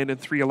Choice Band and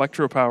 3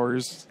 Electro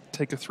powers.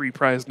 Take a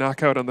 3-prize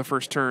knockout on the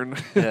first turn.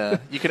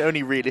 You can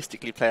only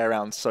realistically play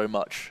around so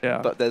much,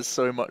 but there's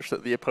so much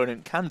that the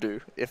opponent can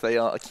do if they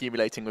are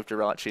accumulating with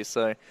Jirachi.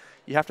 So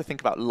you have to think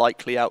about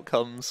likely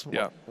outcomes,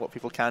 what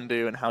people can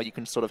do, and how you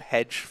can sort of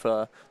hedge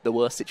for the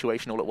worst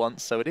situation all at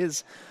once. So it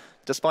is,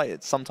 despite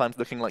it sometimes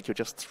looking like you're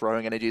just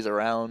throwing energies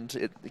around,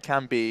 it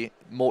can be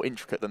more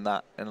intricate than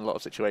that in a lot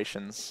of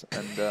situations.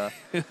 And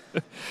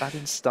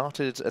Fabien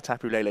started a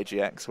Tapu Lele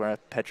GX where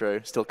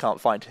Pedro still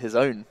can't find his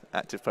own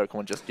active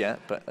Pokemon just yet,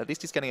 but at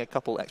least he's getting a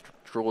couple extra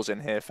draws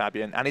in here,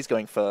 Fabien, and he's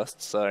going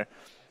first, so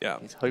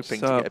he's hoping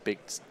to get a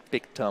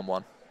big turn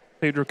 1.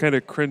 Pedro kind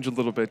of cringed a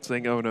little bit,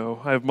 saying, oh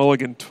no, I have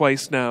mulligan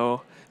twice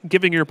now.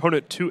 Giving your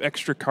opponent 2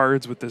 extra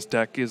cards with this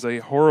deck is a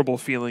horrible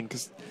feeling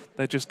because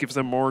that just gives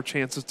them more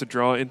chances to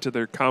draw into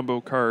their combo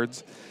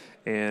cards,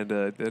 and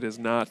that is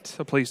not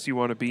a place you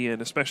want to be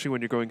in, especially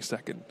when you're going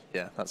second.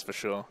 Yeah, that's for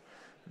sure.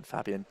 And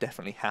Fabien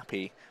definitely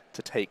happy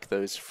to take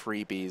those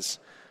freebies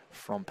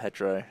from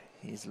Pedro.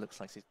 He looks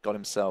like he's got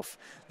himself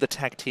the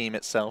tag team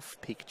itself,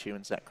 Pikachu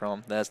and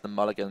Zekrom. There's the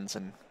mulligans,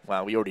 and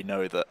wow, we already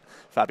know that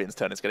Fabien's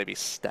turn is going to be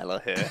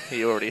stellar here.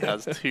 He already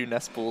has 2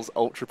 Nest Balls,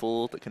 Ultra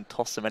Ball that can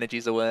toss some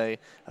energies away,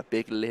 a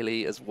big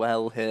Lily as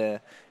well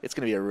here. It's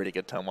going to be a really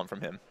good turn 1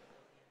 from him.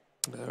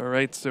 All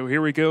right, so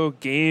here we go.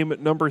 Game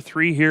number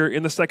 3 here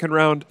in the second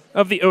round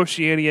of the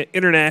Oceania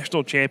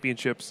International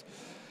Championships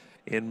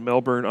in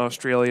Melbourne,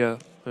 Australia.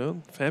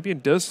 Well, Fabien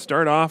does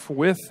start off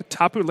with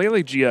Tapu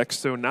Lele GX,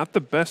 so not the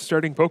best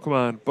starting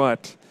Pokemon,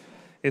 but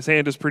his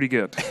hand is pretty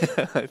good.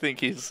 I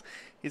think he's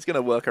going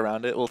to work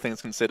around it, all things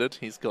considered.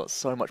 He's got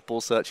so much Ball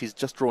Search. He's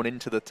just drawn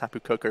into the Tapu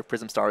Koko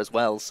Prism Star as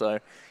well, so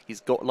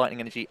he's got Lightning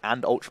Energy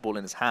and Ultra Ball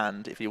in his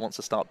hand. If he wants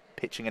to start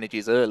pitching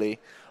energies early,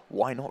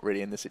 why not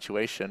really in this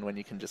situation when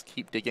you can just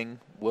keep digging,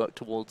 work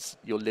towards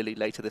your Lily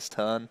later this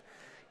turn.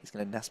 He's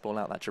going to Nest Ball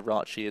out that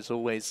Jirachi. Is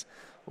always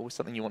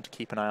something you want to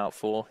keep an eye out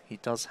for. He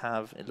does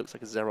have, it looks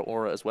like a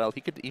Zeraora as well.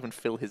 He could even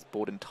fill his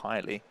board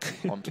entirely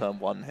on turn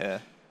 1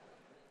 here.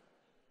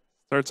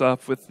 Starts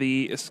off with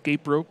the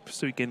Escape Rope,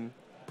 so he can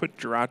put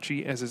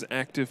Jirachi as his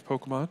active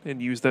Pokemon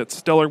and use that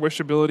Stellar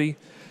Wish ability.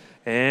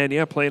 And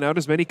playing out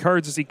as many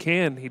cards as he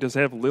can. He does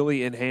have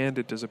Lily in hand,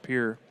 it does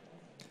appear.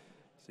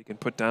 So he can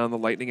put down the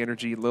Lightning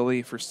Energy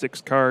Lily for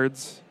 6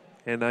 cards.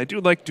 And I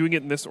do like doing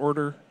it in this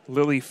order.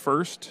 Lily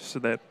first, so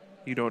that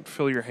you don't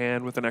fill your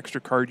hand with an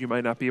extra card you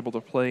might not be able to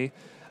play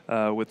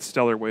with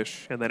Stellar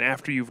Wish. And then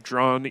after you've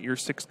drawn your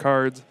 6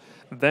 cards,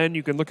 then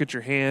you can look at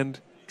your hand,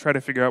 try to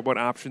figure out what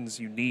options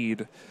you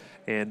need,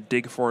 and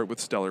dig for it with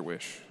Stellar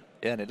Wish.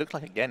 Yeah, and it looked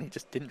like, again, he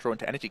just didn't draw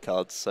into energy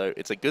cards, so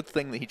it's a good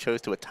thing that he chose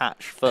to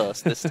attach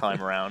first this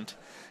time around.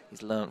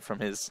 He's learnt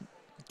from his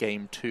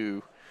Game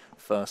 2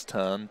 first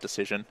turn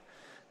decision.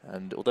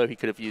 And although he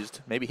could have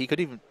used, maybe he could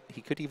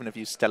even have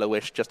used Stellar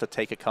Wish just to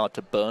take a card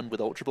to burn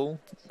with Ultra Ball,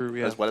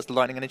 as well as the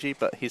Lightning Energy.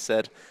 But he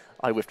said,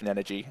 "I whiffed an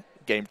energy.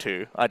 Game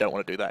 2. I don't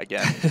want to do that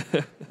again."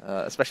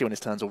 Especially when his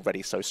turn's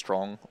already so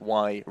strong.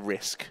 Why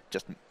risk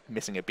just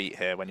missing a beat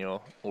here when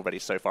you're already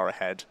so far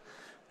ahead?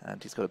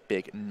 And he's got a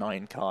big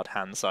 9-card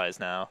hand size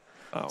now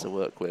to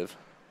work with.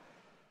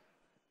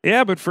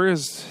 Yeah, but for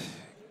as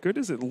good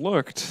as it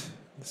looked,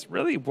 this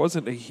really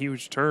wasn't a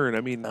huge turn.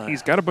 I mean,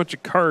 he's got a bunch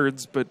of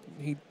cards, but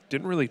he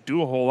didn't really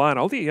do a whole lot.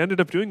 All he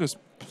ended up doing was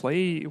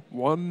play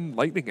 1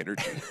 Lightning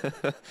Energy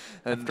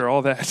after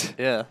all that.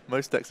 Yeah,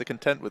 most decks are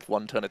content with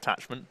 1-turn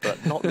attachment,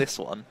 but not this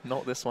one.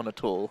 Not this one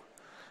at all.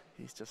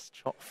 He's just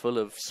chock full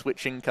of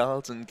switching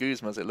cards and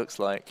Guzmas, it looks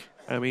like.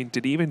 I mean,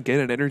 did he even get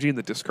an energy in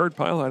the discard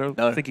pile? I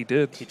don't think he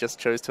did. He just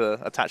chose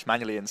to attach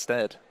manually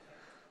instead.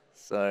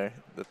 So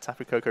the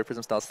Tapu Koko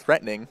Prism Star's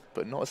threatening,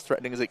 but not as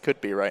threatening as it could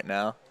be right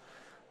now.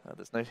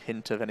 There's no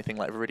hint of anything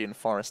like Viridian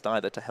Forest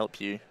either to help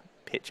you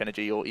pitch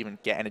energy or even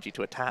get energy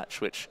to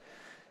attach, which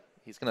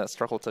he's going to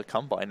struggle to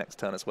come by next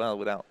turn as well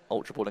without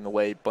Ultra Balling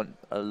away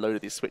a load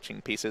of these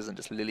switching pieces and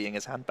just lilying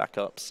his hand back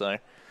up. So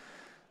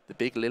the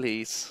big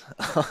lilies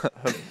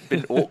have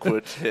been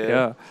awkward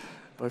here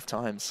both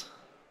times.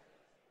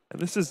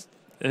 And this is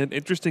an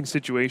interesting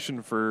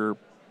situation for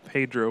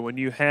Pedro when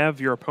you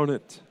have your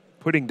opponent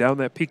putting down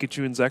that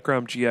Pikachu and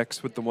Zekrom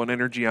GX with the 1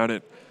 energy on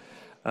it,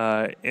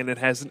 and it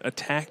hasn't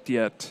attacked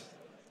yet.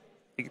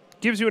 It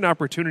gives you an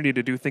opportunity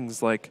to do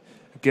things like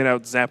get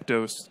out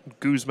Zapdos,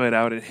 Guzma it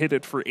out, and hit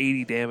it for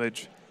 80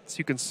 damage. So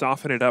you can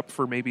soften it up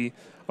for maybe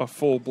a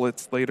full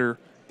blitz later,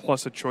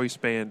 plus a choice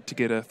band to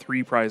get a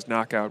 3-prize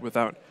knockout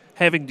without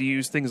having to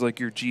use things like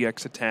your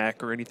GX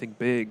attack or anything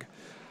big.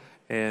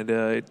 And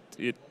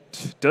it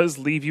does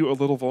leave you a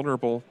little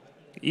vulnerable.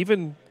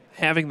 Even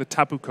having the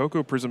Tapu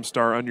Koko Prism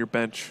Star on your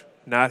bench,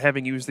 not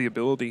having used the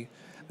ability,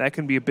 that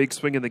can be a big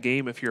swing in the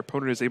game if your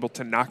opponent is able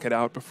to knock it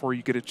out before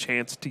you get a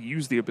chance to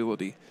use the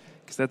ability.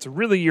 Because that's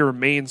really your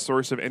main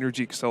source of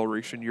energy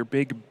acceleration, your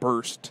big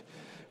burst,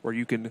 where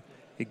you can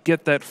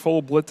get that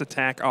full blitz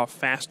attack off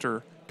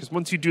faster. Because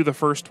once you do the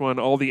first one,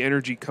 all the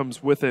energy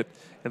comes with it,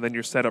 and then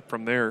you're set up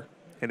from there.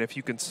 And if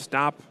you can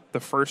stop the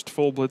first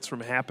full blitz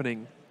from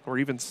happening, or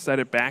even set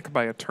it back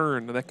by a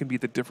turn, that can be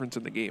the difference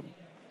in the game.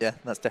 Yeah,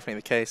 that's definitely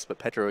the case. But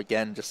Pedro,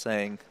 again, just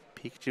saying,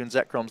 Pikachu and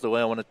Zekrom's the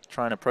way I want to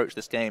try and approach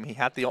this game. He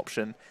had the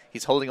option.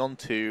 He's holding on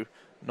to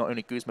not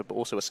only Guzma, but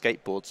also a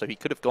skateboard. So he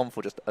could have gone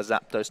for just a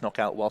Zapdos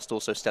knockout whilst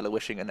also Stellar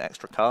Wishing an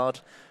extra card.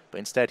 But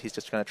instead, he's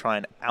just going to try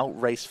and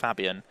outrace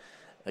Fabien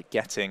at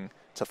getting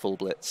to full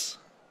blitz.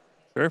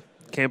 Sure.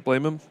 Can't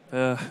blame him.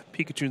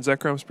 Pikachu and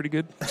Zekrom's pretty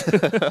good.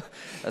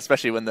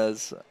 Especially when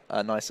there's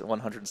a nice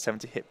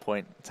 170 hit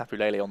point Tapu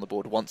Lele on the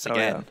board once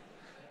again. Yeah.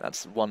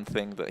 That's one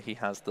thing that he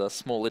has the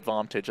small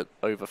advantage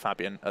over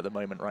Fabien at the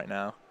moment right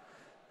now.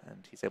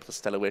 And he's able to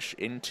Stellar Wish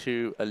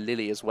into a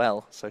Lily as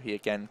well. So he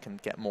again can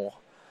get more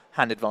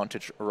hand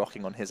advantage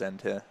rocking on his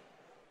end here.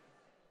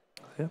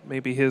 Yeah,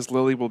 maybe his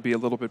Lily will be a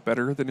little bit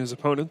better than his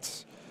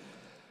opponent's.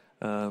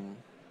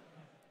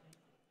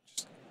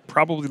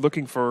 Probably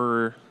looking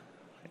for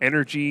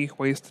energy,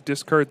 ways to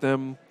discard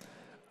them.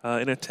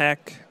 An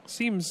attack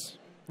seems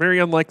very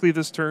unlikely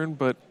this turn,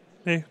 but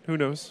who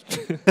knows?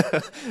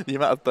 The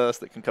amount of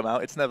burst that can come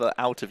out, it's never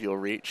out of your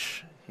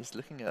reach. He's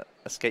looking at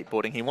a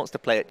skateboarding. He wants to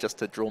play it just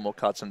to draw more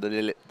cards from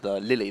the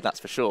Lily, that's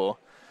for sure.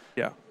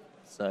 Yeah.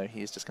 So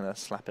he's just going to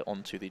slap it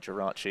onto the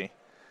Jirachi.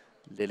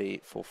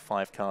 Lily for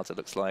 5 cards, it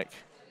looks like.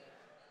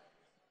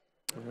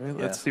 All right,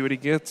 let's see what he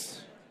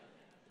gets.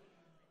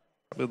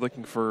 Probably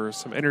looking for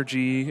some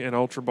energy and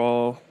Ultra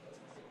Ball.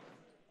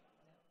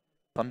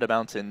 Thunder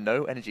Mountain,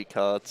 no energy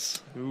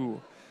cards.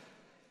 Ooh.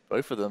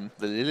 Both of them.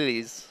 The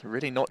Lily's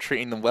really not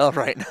treating them well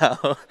right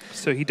now.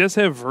 So he does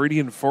have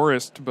Viridian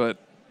Forest, but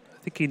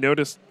I think he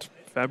noticed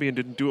Fabien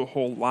didn't do a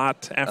whole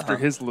lot after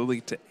his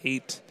Lily to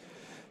 8.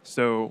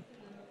 So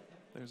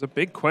there's a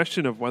big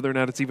question of whether or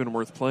not it's even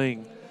worth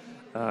playing.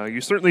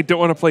 You certainly don't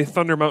want to play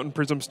Thunder Mountain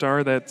Prism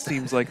Star. That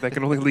seems like that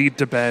can only lead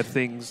to bad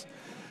things.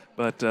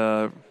 But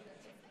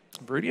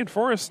Viridian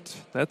Forest,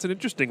 that's an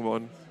interesting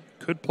one.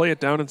 Could play it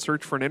down and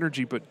search for an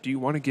energy, but do you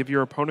want to give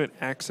your opponent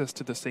access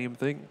to the same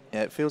thing?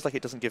 Yeah, it feels like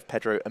it doesn't give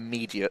Pedro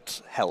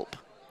immediate help.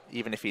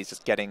 Even if he's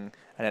just getting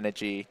an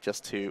energy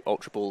just to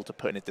Ultra Ball to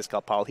put in his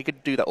discard pile, he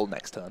could do that all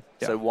next turn.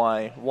 Yeah. So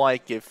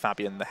why give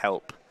Fabien the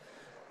help?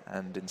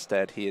 And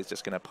instead, he is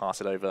just going to pass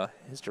it over.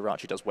 His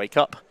Jirachi does wake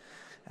up,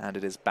 and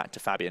it is back to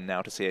Fabien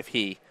now to see if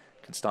he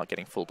can start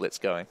getting full blitz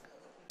going.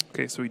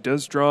 Okay, so he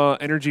does draw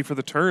energy for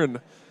the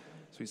turn.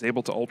 So he's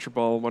able to Ultra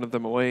Ball one of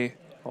them away.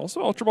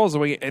 Also, Ultra Ball is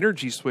away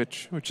Energy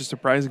Switch, which is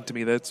surprising to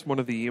me. That's one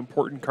of the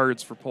important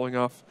cards for pulling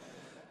off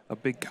a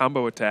big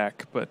combo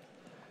attack, but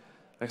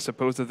I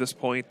suppose at this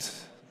point,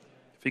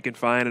 if he can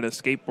find an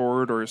escape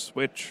board or a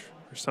switch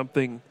or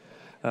something,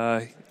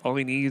 all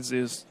he needs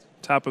is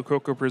Tapu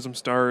Koko Prism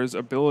Star's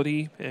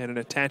ability and an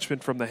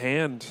attachment from the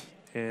hand,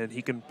 and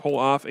he can pull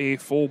off a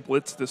full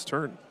blitz this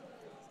turn.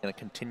 Going to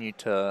continue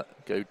to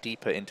go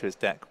deeper into his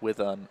deck with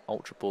an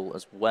Ultra Ball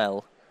as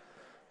well.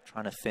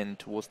 trying to thin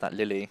towards that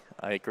Lily.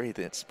 I agree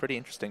that it's pretty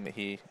interesting that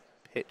he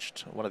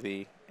pitched one of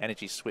the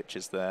energy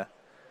switches there.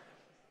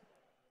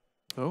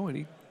 Oh, and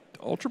he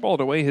Ultra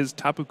Balled away his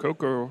Tapu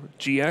Koko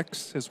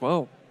GX as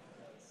well.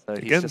 So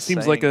Again,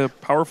 seems like a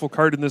powerful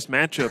card in this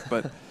matchup,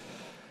 but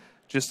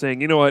just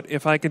saying, you know what,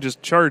 if I can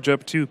just charge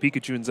up 2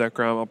 Pikachu and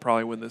Zekrom, I'll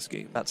probably win this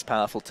game. That's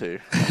powerful too.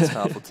 That's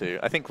powerful too.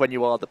 I think when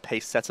you are the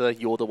pace setter,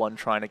 you're the one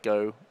trying to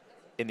go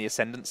in the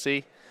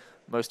ascendancy.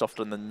 Most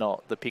often than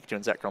not, the Pikachu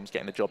and Zekrom's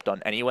getting the job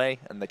done anyway,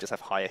 and they just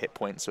have higher hit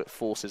points, so it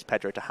forces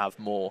Pedro to have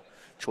more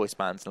choice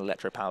bands and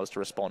electro powers to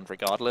respond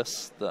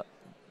regardless. That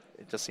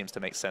it just seems to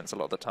make sense a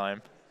lot of the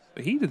time.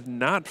 But he did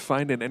not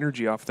find an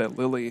energy off that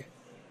Lily.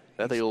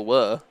 There they all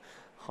were,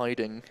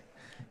 hiding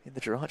in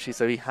the Jirachi,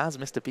 so he has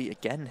missed a beat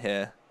again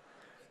here.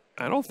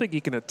 I don't think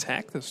he can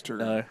attack this turn.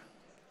 No, it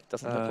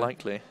doesn't look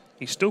likely.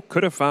 He still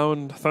could have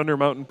found Thunder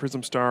Mountain,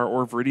 Prism Star,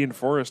 or Viridian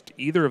Forest.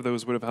 Either of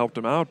those would have helped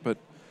him out, but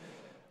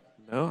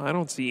no, I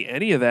don't see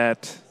any of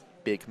that.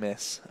 Big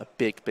miss. A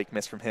big, big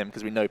miss from him,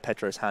 because we know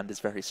Pedro's hand is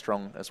very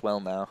strong as well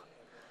now.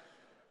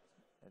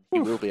 And he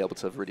will be able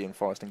to Viridian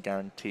Forest and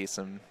guarantee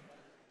some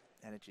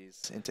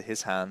energies into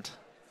his hand.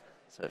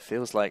 So it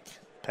feels like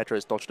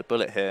Pedro's dodged a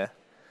bullet here.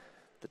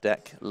 The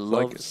deck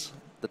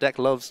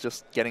loves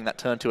just getting that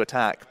turn 2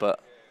 attack, but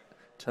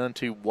turn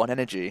 2 1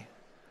 energy.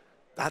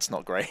 That's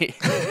not great.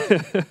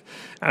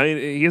 I mean,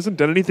 he hasn't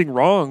done anything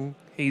wrong.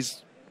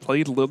 He's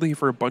played Lily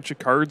for a bunch of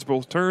cards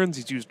both turns.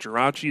 He's used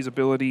Jirachi's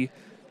ability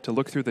to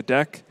look through the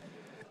deck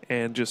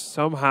and just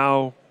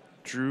somehow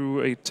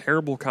drew a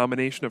terrible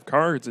combination of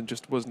cards and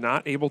just was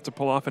not able to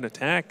pull off an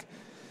attack.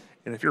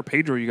 And if you're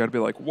Pedro, you got to be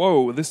like,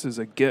 whoa, this is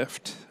a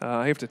gift.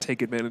 I have to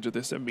take advantage of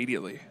this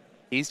immediately.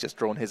 He's just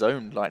drawn his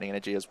own lightning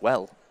energy as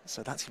well,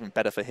 so that's even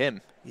better for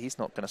him. He's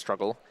not going to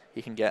struggle.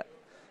 He can get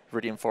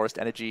Viridian Forest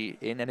energy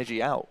in,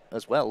 energy out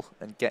as well,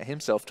 and get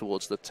himself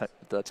towards the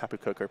Tapu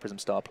Koko Prism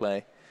Star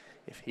play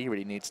if he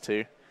really needs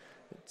to.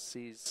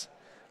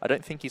 I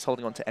don't think he's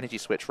holding on to Energy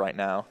Switch right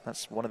now.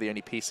 That's one of the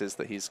only pieces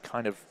that he's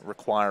kind of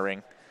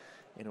requiring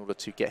in order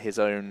to get his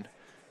own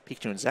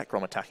Pikachu and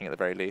Zekrom attacking at the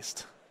very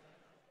least.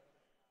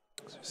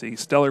 See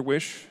Stellar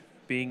Wish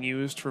being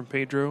used from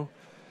Pedro.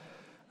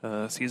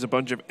 Sees a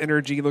bunch of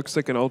energy, looks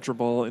like an Ultra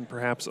Ball, and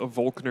perhaps a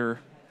Volkner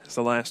is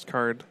the last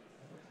card.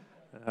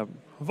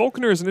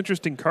 Volkner is an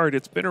interesting card.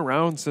 It's been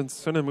around since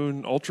Sun and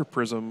Moon Ultra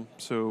Prism,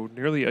 so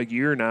nearly a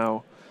year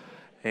now,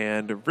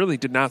 and really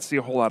did not see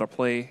a whole lot of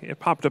play. It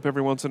popped up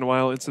every once in a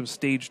while in some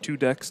Stage 2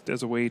 decks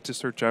as a way to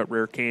search out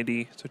rare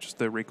candy, such as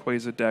the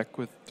Rayquaza deck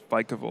with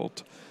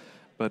Vikavolt.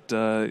 But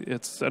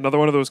it's another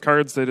one of those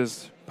cards that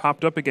has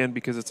popped up again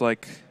because it's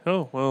like,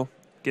 oh, well,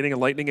 getting a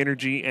Lightning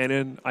Energy and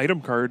an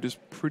item card is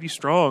pretty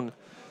strong.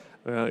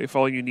 If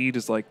all you need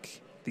is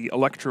like the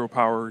Electro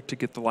Power to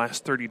get the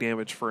last 30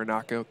 damage for a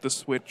knockout, the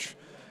Switch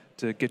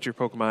to get your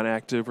Pokemon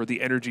active, or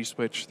the Energy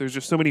Switch. There's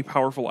just so many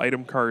powerful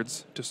item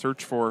cards to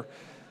search for,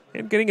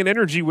 and getting an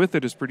energy with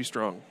it is pretty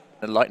strong.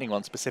 The Lightning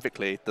one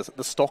specifically,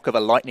 the stock of a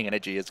Lightning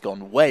Energy has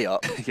gone way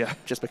up. Yeah.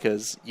 Just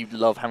because you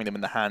love having them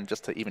in the hand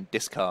just to even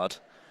discard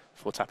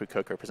for Tapu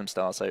Koko Prism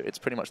Star. So it's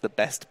pretty much the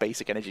best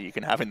basic energy you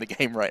can have in the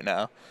game right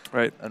now.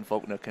 Right. And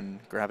Volkner can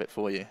grab it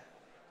for you.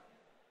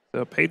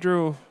 So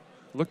Pedro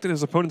looked at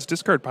his opponent's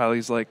discard pile.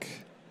 He's like,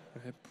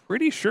 I'm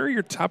pretty sure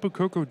your Tapu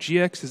Koko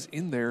GX is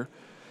in there.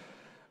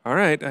 All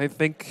right, I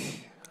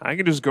think I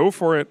can just go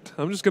for it.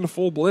 I'm just going to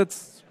full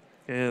blitz.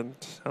 And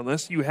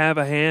unless you have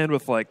a hand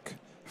with like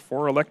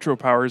 4 Electro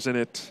Powers in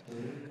it,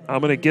 I'm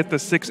going to get the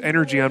 6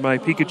 energy on my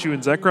Pikachu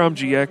and Zekrom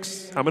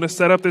GX. I'm going to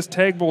set up this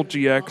Tag Bolt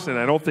GX, and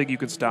I don't think you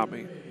can stop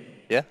me.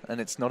 Yeah, and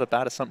it's not a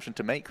bad assumption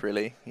to make,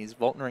 really. He's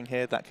Volknering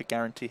here. That could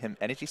guarantee him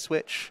Energy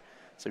Switch,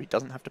 so he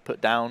doesn't have to put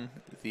down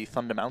the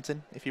Thunder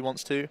Mountain if he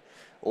wants to.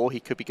 Or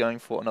he could be going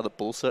for another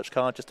Bull Search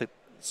card just to,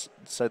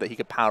 so that he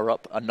could power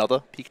up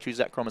another Pikachu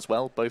Zekrom as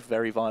well. Both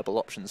very viable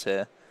options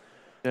here.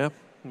 Yeah,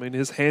 I mean,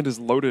 his hand is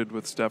loaded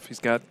with stuff. He's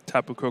got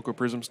Tapu Koko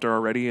Prism Star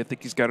already. I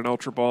think he's got an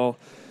Ultra Ball.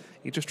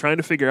 He's just trying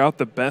to figure out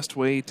the best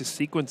way to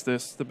sequence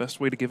this, the best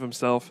way to give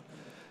himself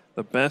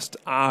the best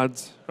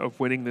odds of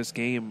winning this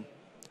game.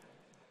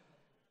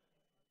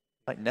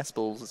 Like Nest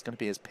Balls is going to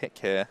be his pick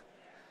here.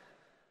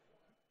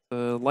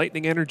 The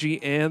Lightning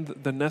Energy and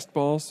the Nest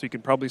Ball, so you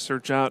can probably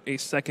search out a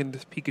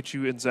second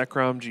Pikachu and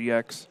Zekrom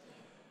GX.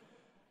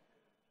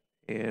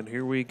 And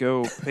here we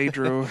go,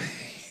 Pedro.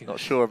 Not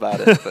sure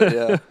about it, but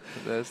yeah,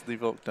 there's the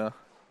Volkner.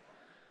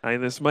 I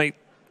mean, this might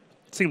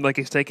seem like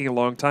it's taking a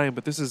long time,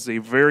 but this is a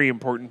very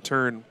important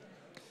turn.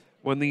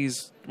 When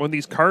these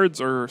cards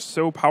are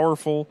so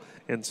powerful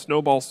and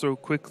snowball so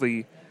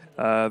quickly,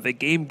 the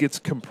game gets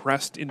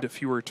compressed into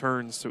fewer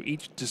turns, so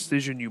each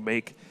decision you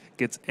make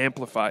gets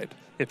amplified.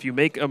 If you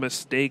make a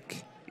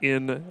mistake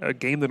in a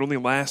game that only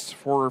lasts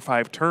 4 or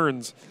 5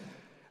 turns,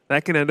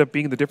 that can end up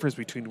being the difference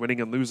between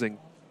winning and losing.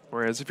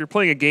 Whereas if you're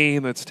playing a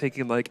game that's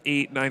taking like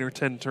 8, 9, or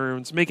 10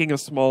 turns, making a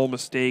small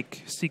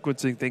mistake,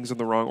 sequencing things in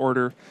the wrong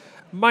order,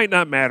 might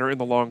not matter in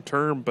the long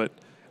term, but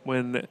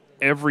when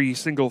every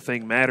single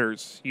thing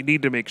matters, you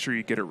need to make sure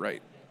you get it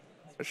right.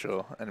 For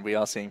sure. And we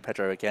are seeing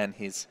Pedro again.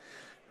 He's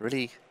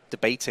really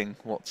debating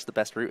what's the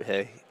best route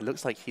here. It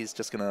looks like he's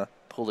just going to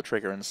pull the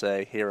trigger and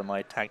say, here are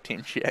my tag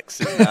team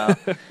GXs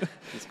now.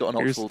 He's got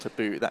an Knoxville to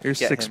boot. Here's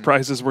 6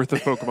 prizes worth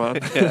of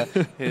Pokemon.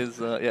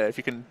 Yeah, if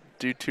you can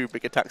do 2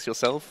 big attacks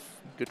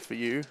yourself, good for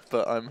you.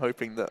 But I'm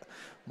hoping that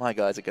my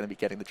guys are going to be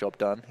getting the job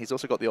done. He's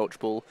also got the Ultra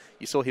Ball.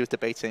 You saw he was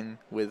debating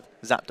with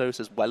Zapdos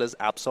as well as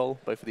Absol.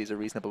 Both of these are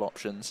reasonable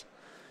options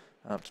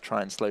to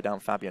try and slow down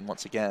Fabien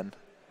once again.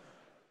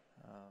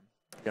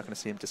 You're going to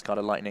see him discard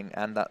a Lightning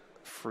and that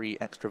free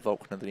extra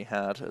Volkner that he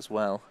had as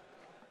well.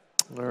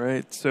 All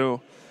right,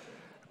 so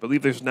I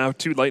believe there's now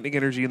 2 Lightning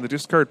Energy in the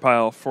discard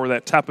pile for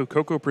that Tapu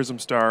Koko Prism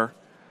Star.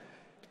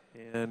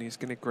 And he's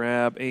going to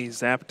grab a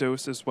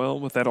Zapdos as well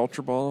with that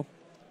Ultra Ball.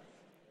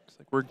 Looks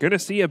like we're going to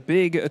see a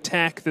big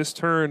attack this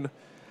turn.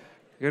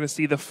 You're going to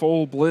see the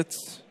full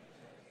Blitz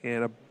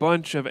and a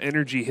bunch of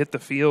energy hit the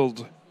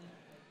field.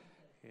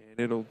 And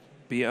it'll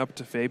be up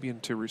to Fabien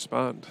to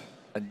respond.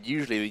 And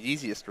usually the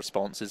easiest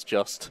response is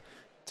just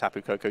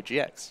Tapu Koko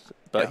GX.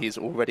 But he's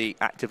already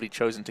actively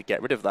chosen to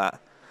get rid of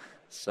that.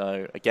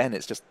 So again,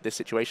 it's just this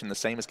situation, the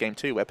same as Game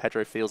 2, where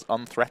Pedro feels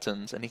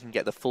unthreatened and he can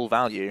get the full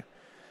value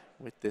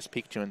with this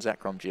Pikachu and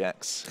Zekrom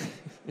GX.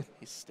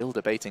 He's still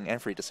debating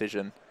every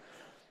decision.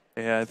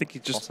 Yeah, I think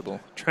he's just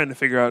trying to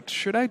figure out,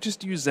 should I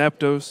just use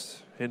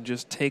Zapdos and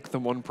just take the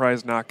 1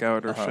 prize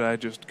knockout, or should I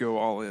just go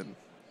all in?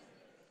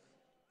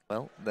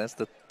 Well, there's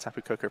the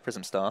Tapu Koko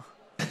Prism Star.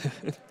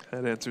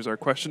 That answers our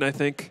question, I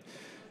think.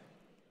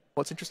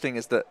 What's interesting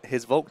is that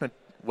his Volkner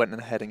went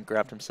ahead and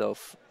grabbed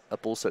himself a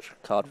Ball Search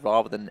card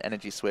rather than an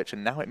Energy Switch,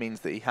 and now it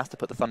means that he has to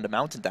put the Thunder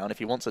Mountain down if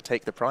he wants to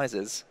take the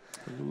prizes.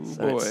 Ooh,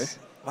 so boy.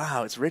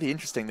 Wow, it's really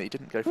interesting that he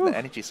didn't go for the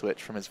Energy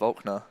Switch from his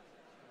Volkner.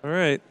 All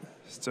right,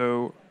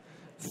 so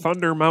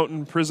Thunder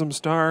Mountain Prism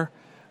Star,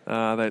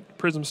 that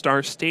Prism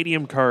Star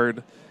Stadium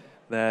card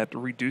that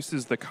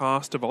reduces the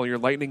cost of all your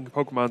Lightning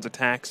Pokemon's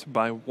attacks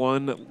by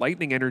 1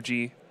 Lightning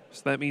Energy.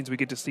 So that means we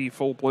get to see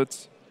full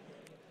Blitz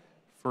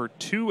for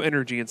 2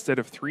 energy instead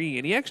of 3.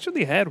 And he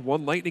actually had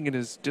 1 Lightning in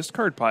his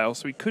discard pile,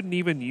 so he couldn't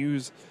even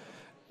use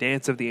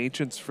Dance of the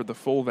Ancients for the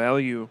full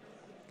value.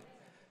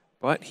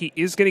 But he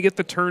is going to get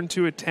the turn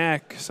to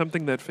attack,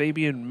 something that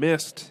Fabien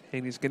missed,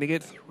 and he's going to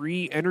get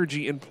 3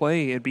 energy in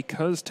play. And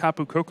because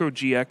Tapu Koko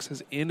GX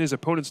is in his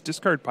opponent's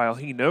discard pile,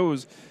 he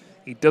knows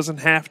he doesn't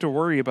have to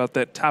worry about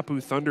that Tapu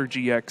Thunder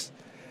GX,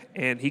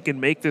 and he can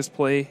make this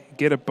play,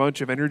 get a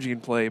bunch of energy in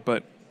play,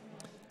 but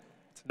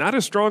it's not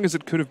as strong as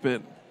it could have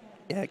been.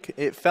 Yeah,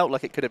 it felt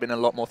like it could have been a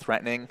lot more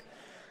threatening.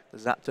 The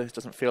Zapdos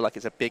doesn't feel like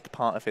it's a big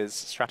part of his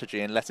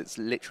strategy unless it's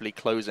literally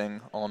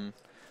closing on...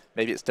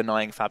 Maybe it's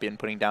denying Fabien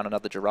putting down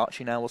another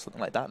Jirachi now or something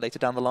like that later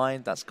down the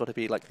line. That's got to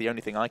be like the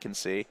only thing I can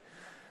see.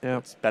 Yeah.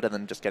 It's better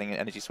than just getting an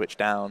Energy Switch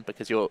down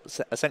because you're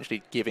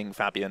essentially giving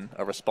Fabien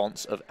a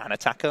response of an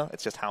attacker.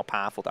 It's just how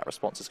powerful that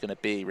response is going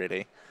to be,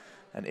 really.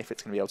 And if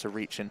it's going to be able to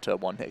reach into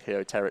one-hit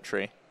KO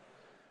territory.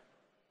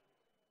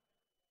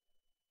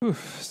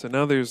 Oof, so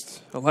now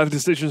there's a lot of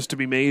decisions to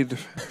be made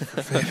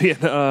for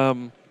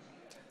Fabien.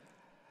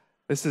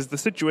 This is the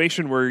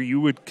situation where you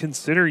would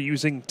consider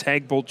using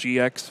Tag Bolt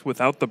GX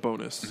without the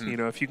bonus. Mm-hmm. You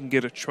know, if you can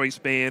get a Choice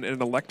Band and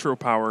an Electro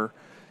Power,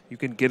 you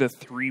can get a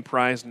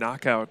 3-prize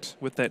knockout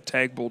with that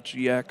Tag Bolt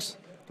GX.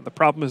 And the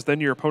problem is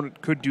then your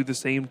opponent could do the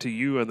same to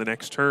you on the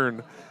next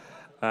turn.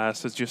 So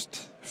it's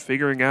just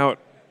figuring out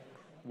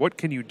what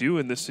can you do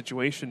in this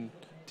situation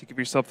to give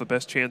yourself the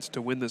best chance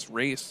to win this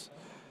race.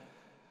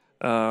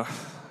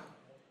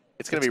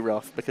 It's going to be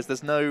rough because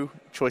there's no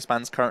Choice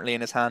Bands currently in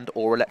his hand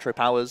or Electro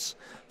Powers,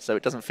 so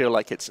it doesn't feel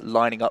like it's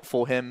lining up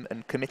for him,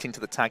 and committing to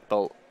the Tag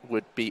Bolt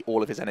would be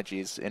all of his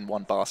energies in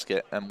one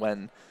basket, and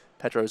when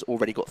Pedro's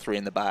already got 3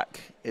 in the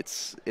back,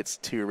 it's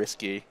too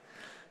risky.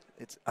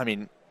 I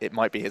mean, it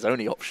might be his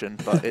only option,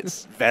 but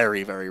it's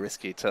very, very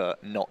risky to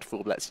not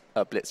full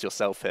blitz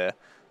yourself here,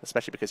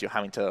 especially because you're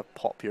having to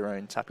pop your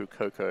own Tapu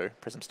Koko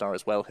Prism Star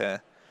as well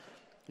here.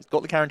 He's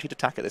got the guaranteed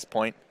attack at this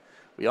point.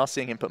 We are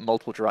seeing him put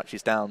multiple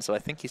Jirachis down, so I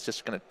think he's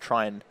just going to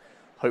try and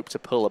hope to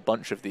pull a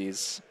bunch of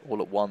these all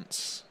at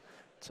once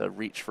to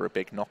reach for a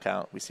big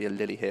knockout. We see a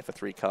Lily here for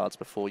 3 cards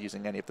before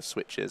using any of the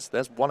switches.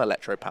 There's 1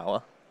 Electro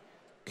Power.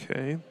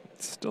 Okay,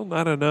 it's still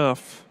not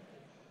enough.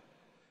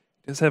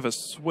 He does have a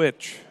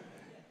switch,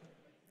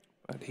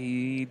 but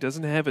he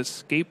doesn't have a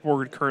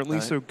skateboard currently,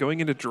 so going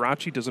into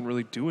Jirachi doesn't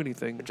really do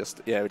anything. It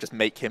would just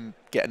make him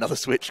get another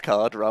switch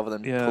card rather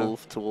than pull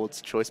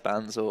towards Choice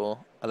Bands or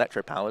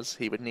Electro Powers.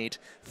 He would need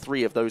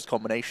 3 of those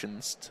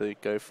combinations to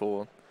go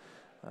for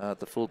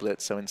the full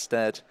blitz, so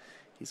instead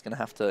he's going to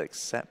have to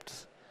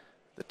accept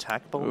the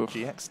Tag Bolt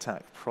GX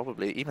attack,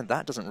 probably. Even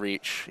that doesn't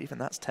reach. Even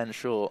that's 10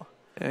 short.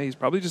 Yeah, he's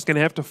probably just going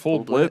to have to full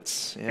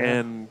blitz, yeah.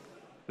 And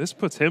this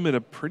puts him in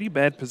a pretty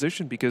bad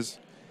position because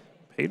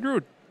Pedro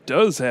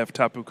does have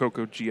Tapu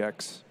Koko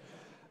GX.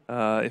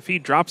 If he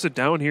drops it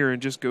down here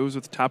and just goes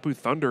with Tapu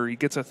Thunder, he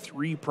gets a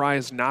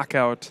 3-prize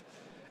knockout.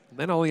 And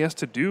then all he has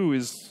to do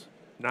is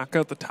knock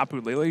out the Tapu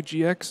Lele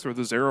GX or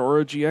the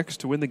Zeraora GX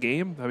to win the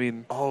game. I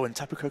mean... Oh, and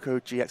Tapu Koko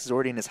GX is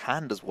already in his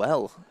hand as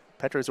well.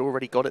 Pedro's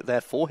already got it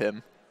there for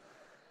him.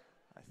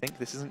 I think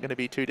this isn't going to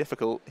be too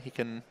difficult. He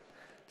can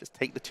just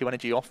take the 2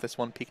 energy off this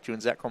one Pikachu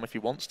and Zekrom if he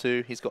wants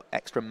to. He's got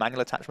extra manual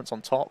attachments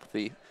on top.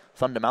 The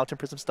Thunder Mountain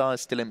Prism Star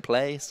is still in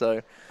play,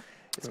 so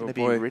it's going to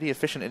be really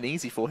efficient and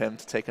easy for him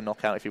to take a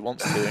knockout if he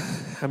wants to.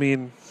 I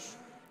mean,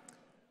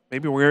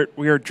 maybe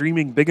we are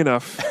dreaming big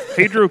enough.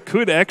 Pedro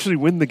could actually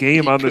win the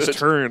game on this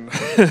turn.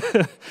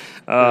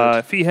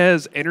 If he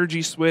has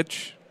Energy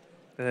Switch,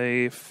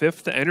 a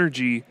 5th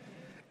energy,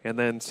 and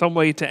then some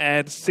way to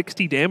add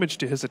 60 damage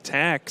to his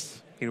attacks,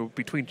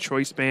 between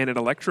Choice Band and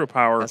Electro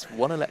Power. That's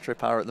 1 Electro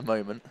Power at the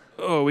moment.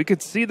 Oh, we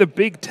could see the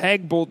big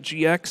Tag Bolt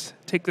GX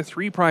take the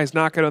 3-prize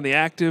knockout on the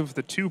active,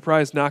 the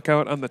 2-prize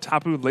knockout on the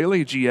Tapu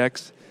Lele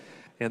GX,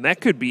 and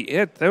that could be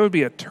it. That would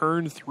be a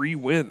turn 3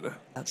 win.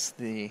 That's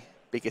the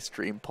biggest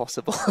dream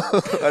possible.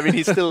 I mean,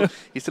 he's still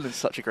in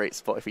such a great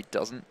spot if he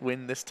doesn't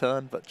win this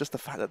turn, but just the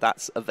fact that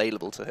that's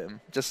available to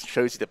him just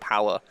shows you the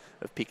power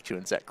of Pikachu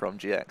and Zekrom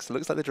GX. It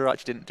looks like the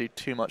Jirachi didn't do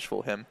too much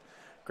for him.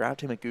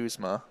 Grabbed him a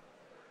Guzma.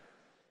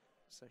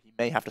 So he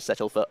may have to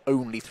settle for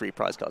only 3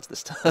 prize cards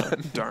this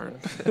turn. Darn.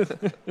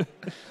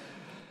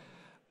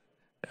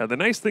 The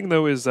nice thing,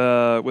 though, is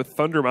with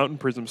Thunder Mountain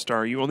Prism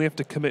Star, you only have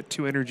to commit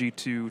 2 energy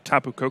to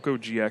Tapu Koko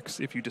GX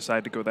if you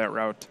decide to go that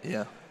route.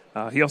 Yeah.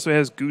 He also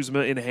has Guzma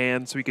in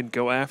hand, so he can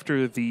go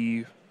after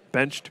the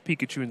benched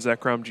Pikachu and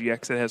Zekrom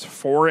GX that has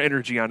 4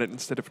 energy on it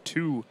instead of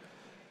 2.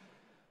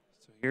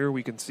 So here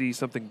we can see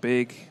something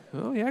big.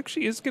 Well, he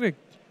actually is going to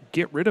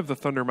get rid of the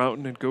Thunder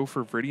Mountain and go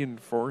for Viridian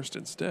Forest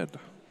instead.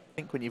 I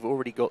think when you've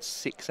already got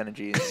 6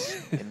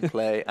 energies in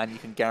play and you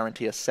can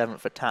guarantee a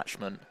 7th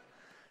attachment,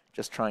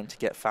 just trying to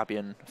get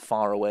Fabien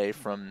far away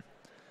from,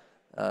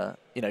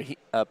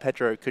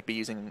 Pedro could be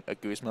using a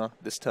Guzma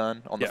this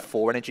turn on the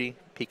 4 energy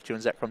Pikachu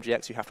and Zekrom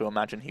GX. You have to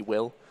imagine he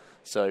will.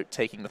 So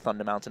taking the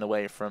Thunder Mountain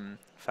away from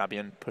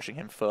Fabien, pushing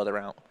him further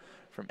out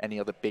from any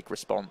other big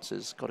response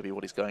has got to be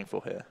what he's going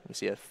for here. We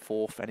see a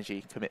 4th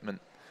energy commitment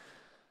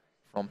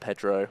from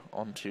Pedro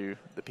onto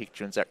the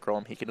Pikachu and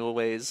Zekrom. He can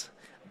always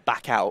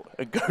back out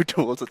and go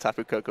towards the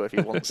Tapu Koko if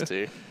he wants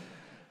to.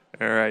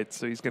 All right,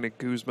 so he's going to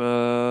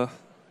Guzma.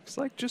 Looks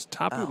like just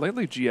Tapu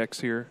Lele GX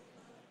here.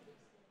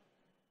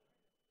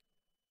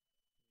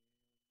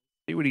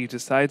 See what he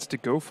decides to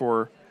go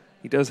for.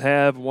 He does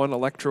have 1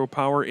 Electro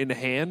Power in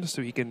hand,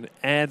 so he can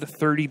add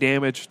 30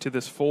 damage to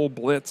this full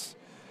Blitz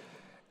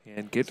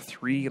and get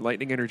 3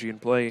 Lightning Energy in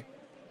play.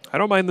 I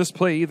don't mind this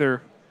play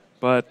either,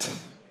 but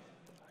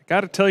I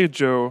got to tell you,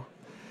 Joe,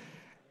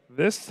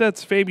 this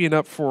sets Fabien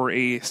up for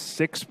a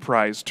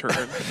 6-prize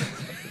turn.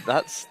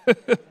 That's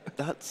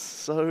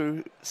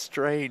so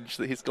strange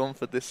that he's gone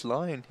for this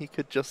line. He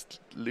could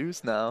just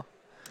lose now.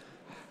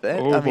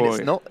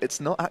 It's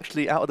not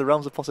actually out of the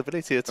realms of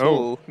possibility at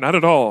all. Not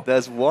at all.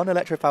 There's 1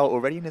 Electro Power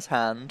already in his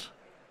hand.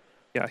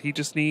 Yeah, he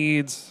just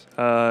needs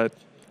 2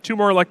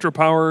 more Electro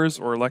Powers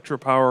or Electro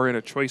Power in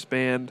a Choice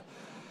Band,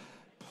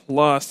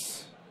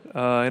 plus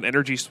an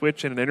Energy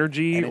Switch and an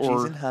Energy.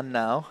 Energy's in hand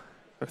now.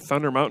 A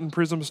Thunder Mountain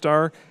Prism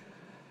Star.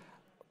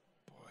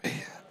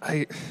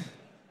 Boy,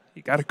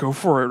 you got to go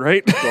for it,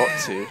 right? Got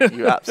to.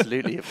 You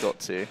absolutely have got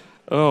to.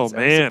 Oh, His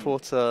man.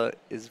 supporter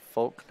is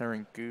Volkner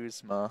and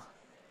Guzma.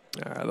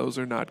 Those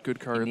are not good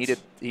cards.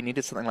 He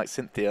needed something like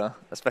Cynthia,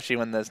 especially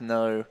when there's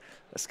no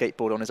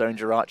skateboard on his own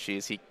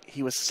Jirachis.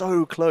 He was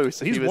so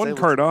close. He's 1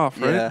 card off,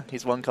 right? Yeah,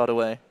 he's 1 card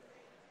away.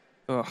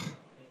 Ugh.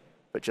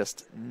 But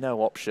just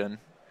no option.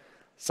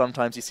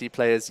 Sometimes you see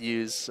players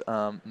use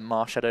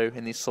Marshadow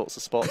in these sorts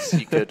of spots.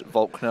 You could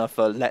Volkner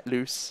for Let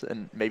Loose,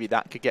 and maybe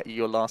that could get you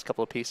your last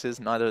couple of pieces.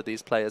 Neither of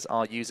these players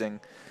are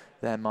using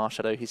their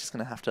Marshadow. He's just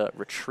going to have to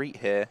retreat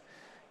here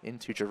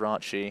into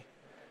Jirachi.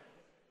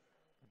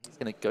 He's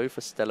going to go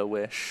for Stellar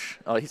Wish.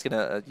 Oh, he's going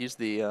to use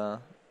the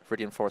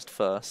Viridian Forest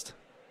first.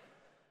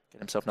 Get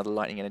himself another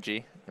Lightning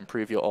Energy.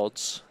 Improve your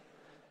odds.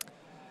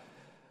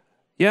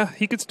 Yeah,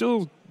 he could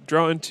still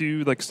draw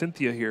into like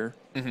Cynthia here.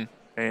 Mm-hmm.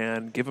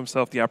 And give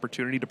himself the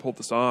opportunity to pull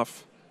this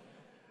off.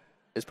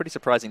 It's pretty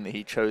surprising that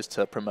he chose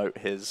to promote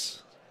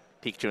his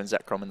Pikachu and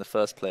Zekrom in the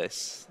first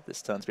place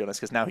this turn, to be honest,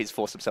 because now he's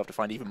forced himself to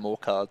find even more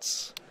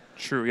cards.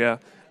 True, yeah.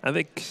 I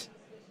think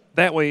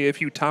that way,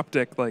 if you top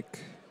deck like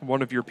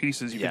one of your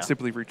pieces, you can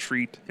simply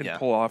retreat and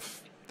pull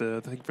off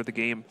the thing for the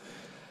game.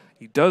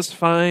 He does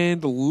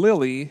find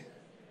Lily,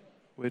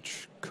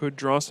 which could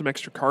draw some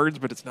extra cards,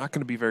 but it's not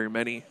going to be very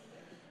many.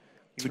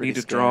 You would need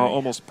to draw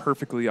almost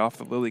perfectly off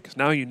the Lily, because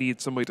now you need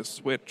somebody to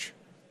switch.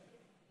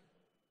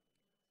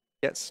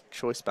 Gets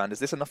Choice Band. Is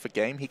this enough for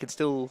game? He can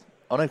still...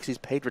 Oh no, because he's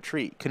paid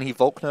retreat. Can he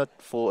Volkner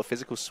for a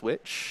physical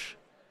switch?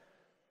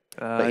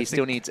 But he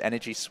still needs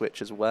Energy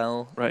Switch as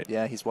well. Right.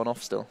 Yeah, he's 1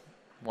 off still.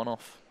 1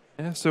 off.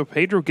 Yeah, so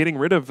Pedro getting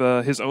rid of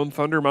his own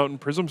Thunder Mountain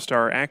Prism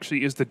Star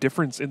actually is the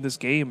difference in this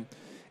game.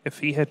 If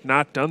he had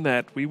not done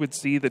that, we would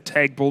see the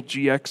Tag Bolt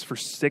GX for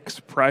 6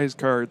 prize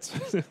cards.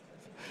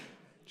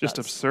 That's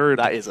absurd.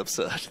 That is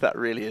absurd. That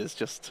really is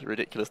just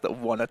ridiculous that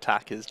 1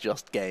 attack is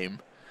just game.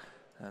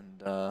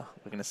 And we're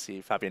going to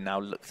see Fabien now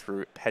look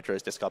through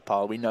Pedro's discard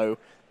pile. We know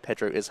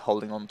Pedro is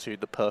holding on to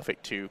the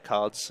perfect 2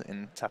 cards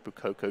in Tapu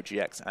Koko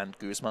GX and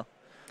Guzma.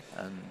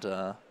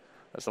 And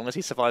as long as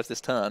he survives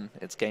this turn,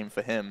 it's game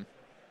for him.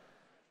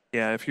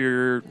 Yeah, if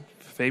you're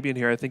Fabien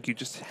here, I think you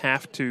just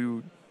have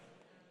to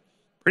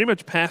pretty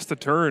much pass the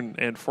turn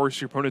and force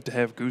your opponent to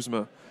have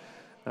Guzma.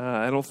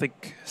 I don't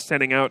think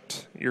sending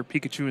out your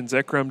Pikachu and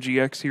Zekrom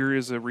GX here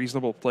is a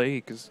reasonable play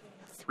because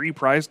 3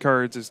 prize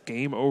cards is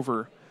game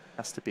over.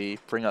 Has to be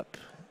bring up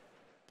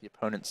the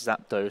opponent's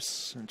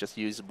Zapdos and just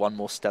use one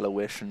more Stellar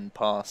Wish and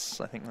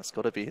pass. I think that's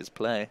got to be his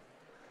play.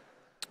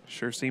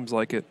 Sure seems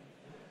like it.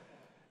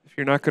 If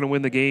you're not going to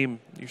win the game,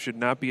 you should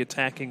not be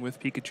attacking with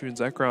Pikachu and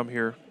Zekrom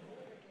here.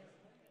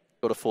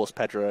 Got to force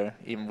Pedro,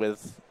 even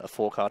with a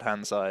 4-card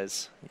hand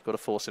size. You've got to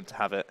force him to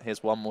have it.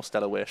 Here's one more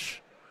Stellar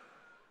Wish.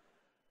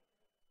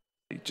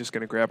 He's just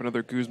going to grab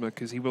another Guzma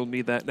because he will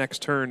need that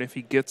next turn if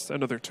he gets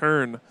another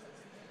turn.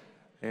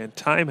 And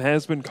time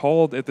has been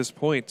called at this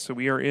point, so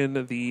we are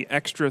in the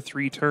extra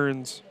 3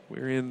 turns.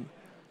 We're in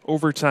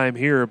overtime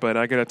here, but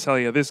I got to tell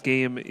you, this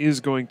game is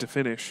going to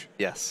finish.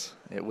 Yes,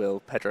 it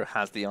will. Pedro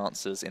has the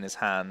answers in his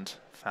hand.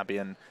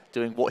 Fabien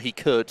doing what he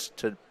could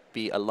to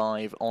be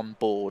alive on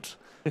board,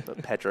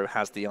 but Pedro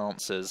has the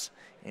answers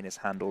in his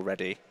hand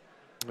already.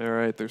 All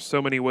right, there's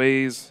so many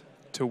ways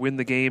to win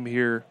the game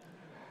here.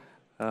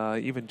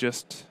 Even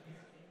just...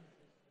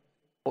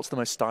 What's the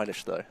most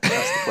stylish, though?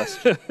 That's the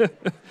question.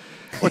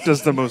 What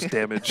does the most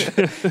damage?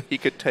 He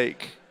could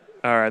take...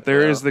 All right,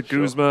 there is the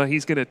Guzma. Sure.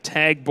 He's going to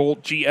tag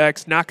Bolt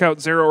GX, knock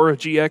out Zero Aura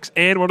GX,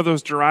 and one of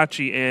those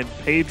Jirachi. And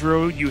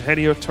Pedro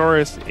Eugenio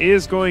Torres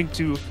is going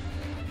to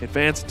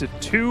advance to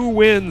 2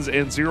 wins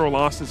and 0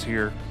 losses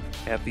here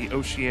at the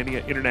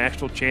Oceania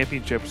International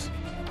Championships,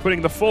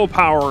 putting the full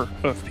power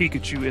of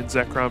Pikachu and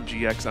Zekrom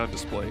GX on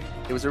display.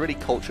 It was a really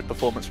cultured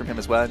performance from him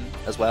as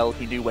well.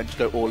 He knew when to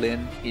go all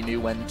in. He knew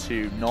when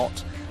to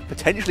not.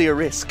 Potentially a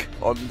risk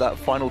on that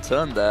final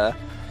turn there,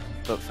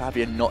 but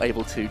Fabien not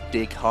able to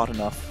dig hard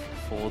enough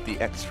for the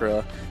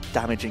extra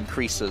damage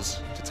increases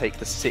to take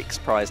the 6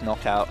 prize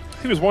knockout.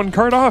 He was 1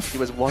 card off. He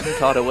was 1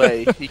 card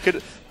away.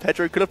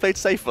 Pedro could have played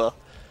safer,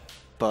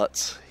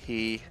 but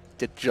he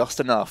did just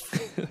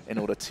enough in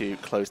order to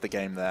close the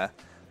game there.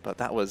 But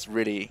that was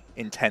really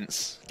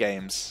intense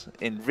games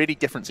in really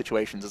different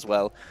situations as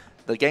well.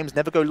 The games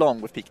never go long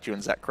with Pikachu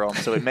and Zekrom,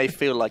 so it may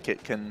feel like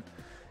it can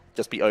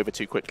just be over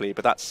too quickly,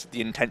 but that's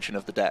the intention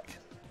of the deck.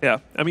 Yeah,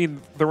 I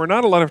mean, there were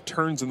not a lot of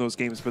turns in those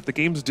games, but the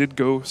games did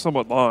go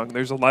somewhat long.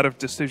 There's a lot of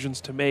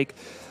decisions to make.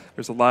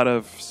 There's a lot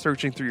of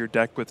searching through your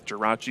deck with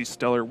Jirachi,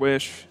 Stellar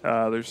Wish.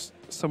 There's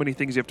so many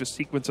things you have to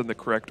sequence in the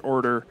correct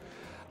order.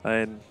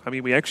 And, I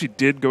mean, we actually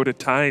did go to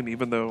time,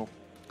 even though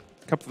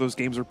a couple of those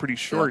games were pretty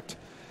short. Yeah.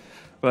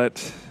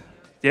 But,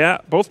 yeah,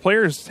 both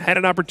players had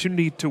an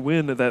opportunity to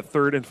win that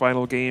 3rd and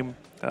final game.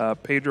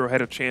 Pedro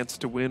had a chance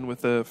to win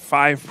with a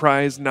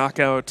 5-prize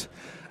knockout.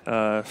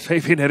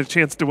 Fabien had a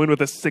chance to win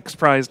with a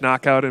 6-prize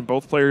knockout, and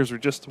both players were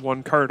just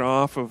 1 card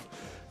off of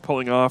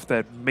pulling off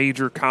that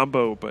major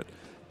combo. But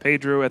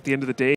Pedro, at the end of the day,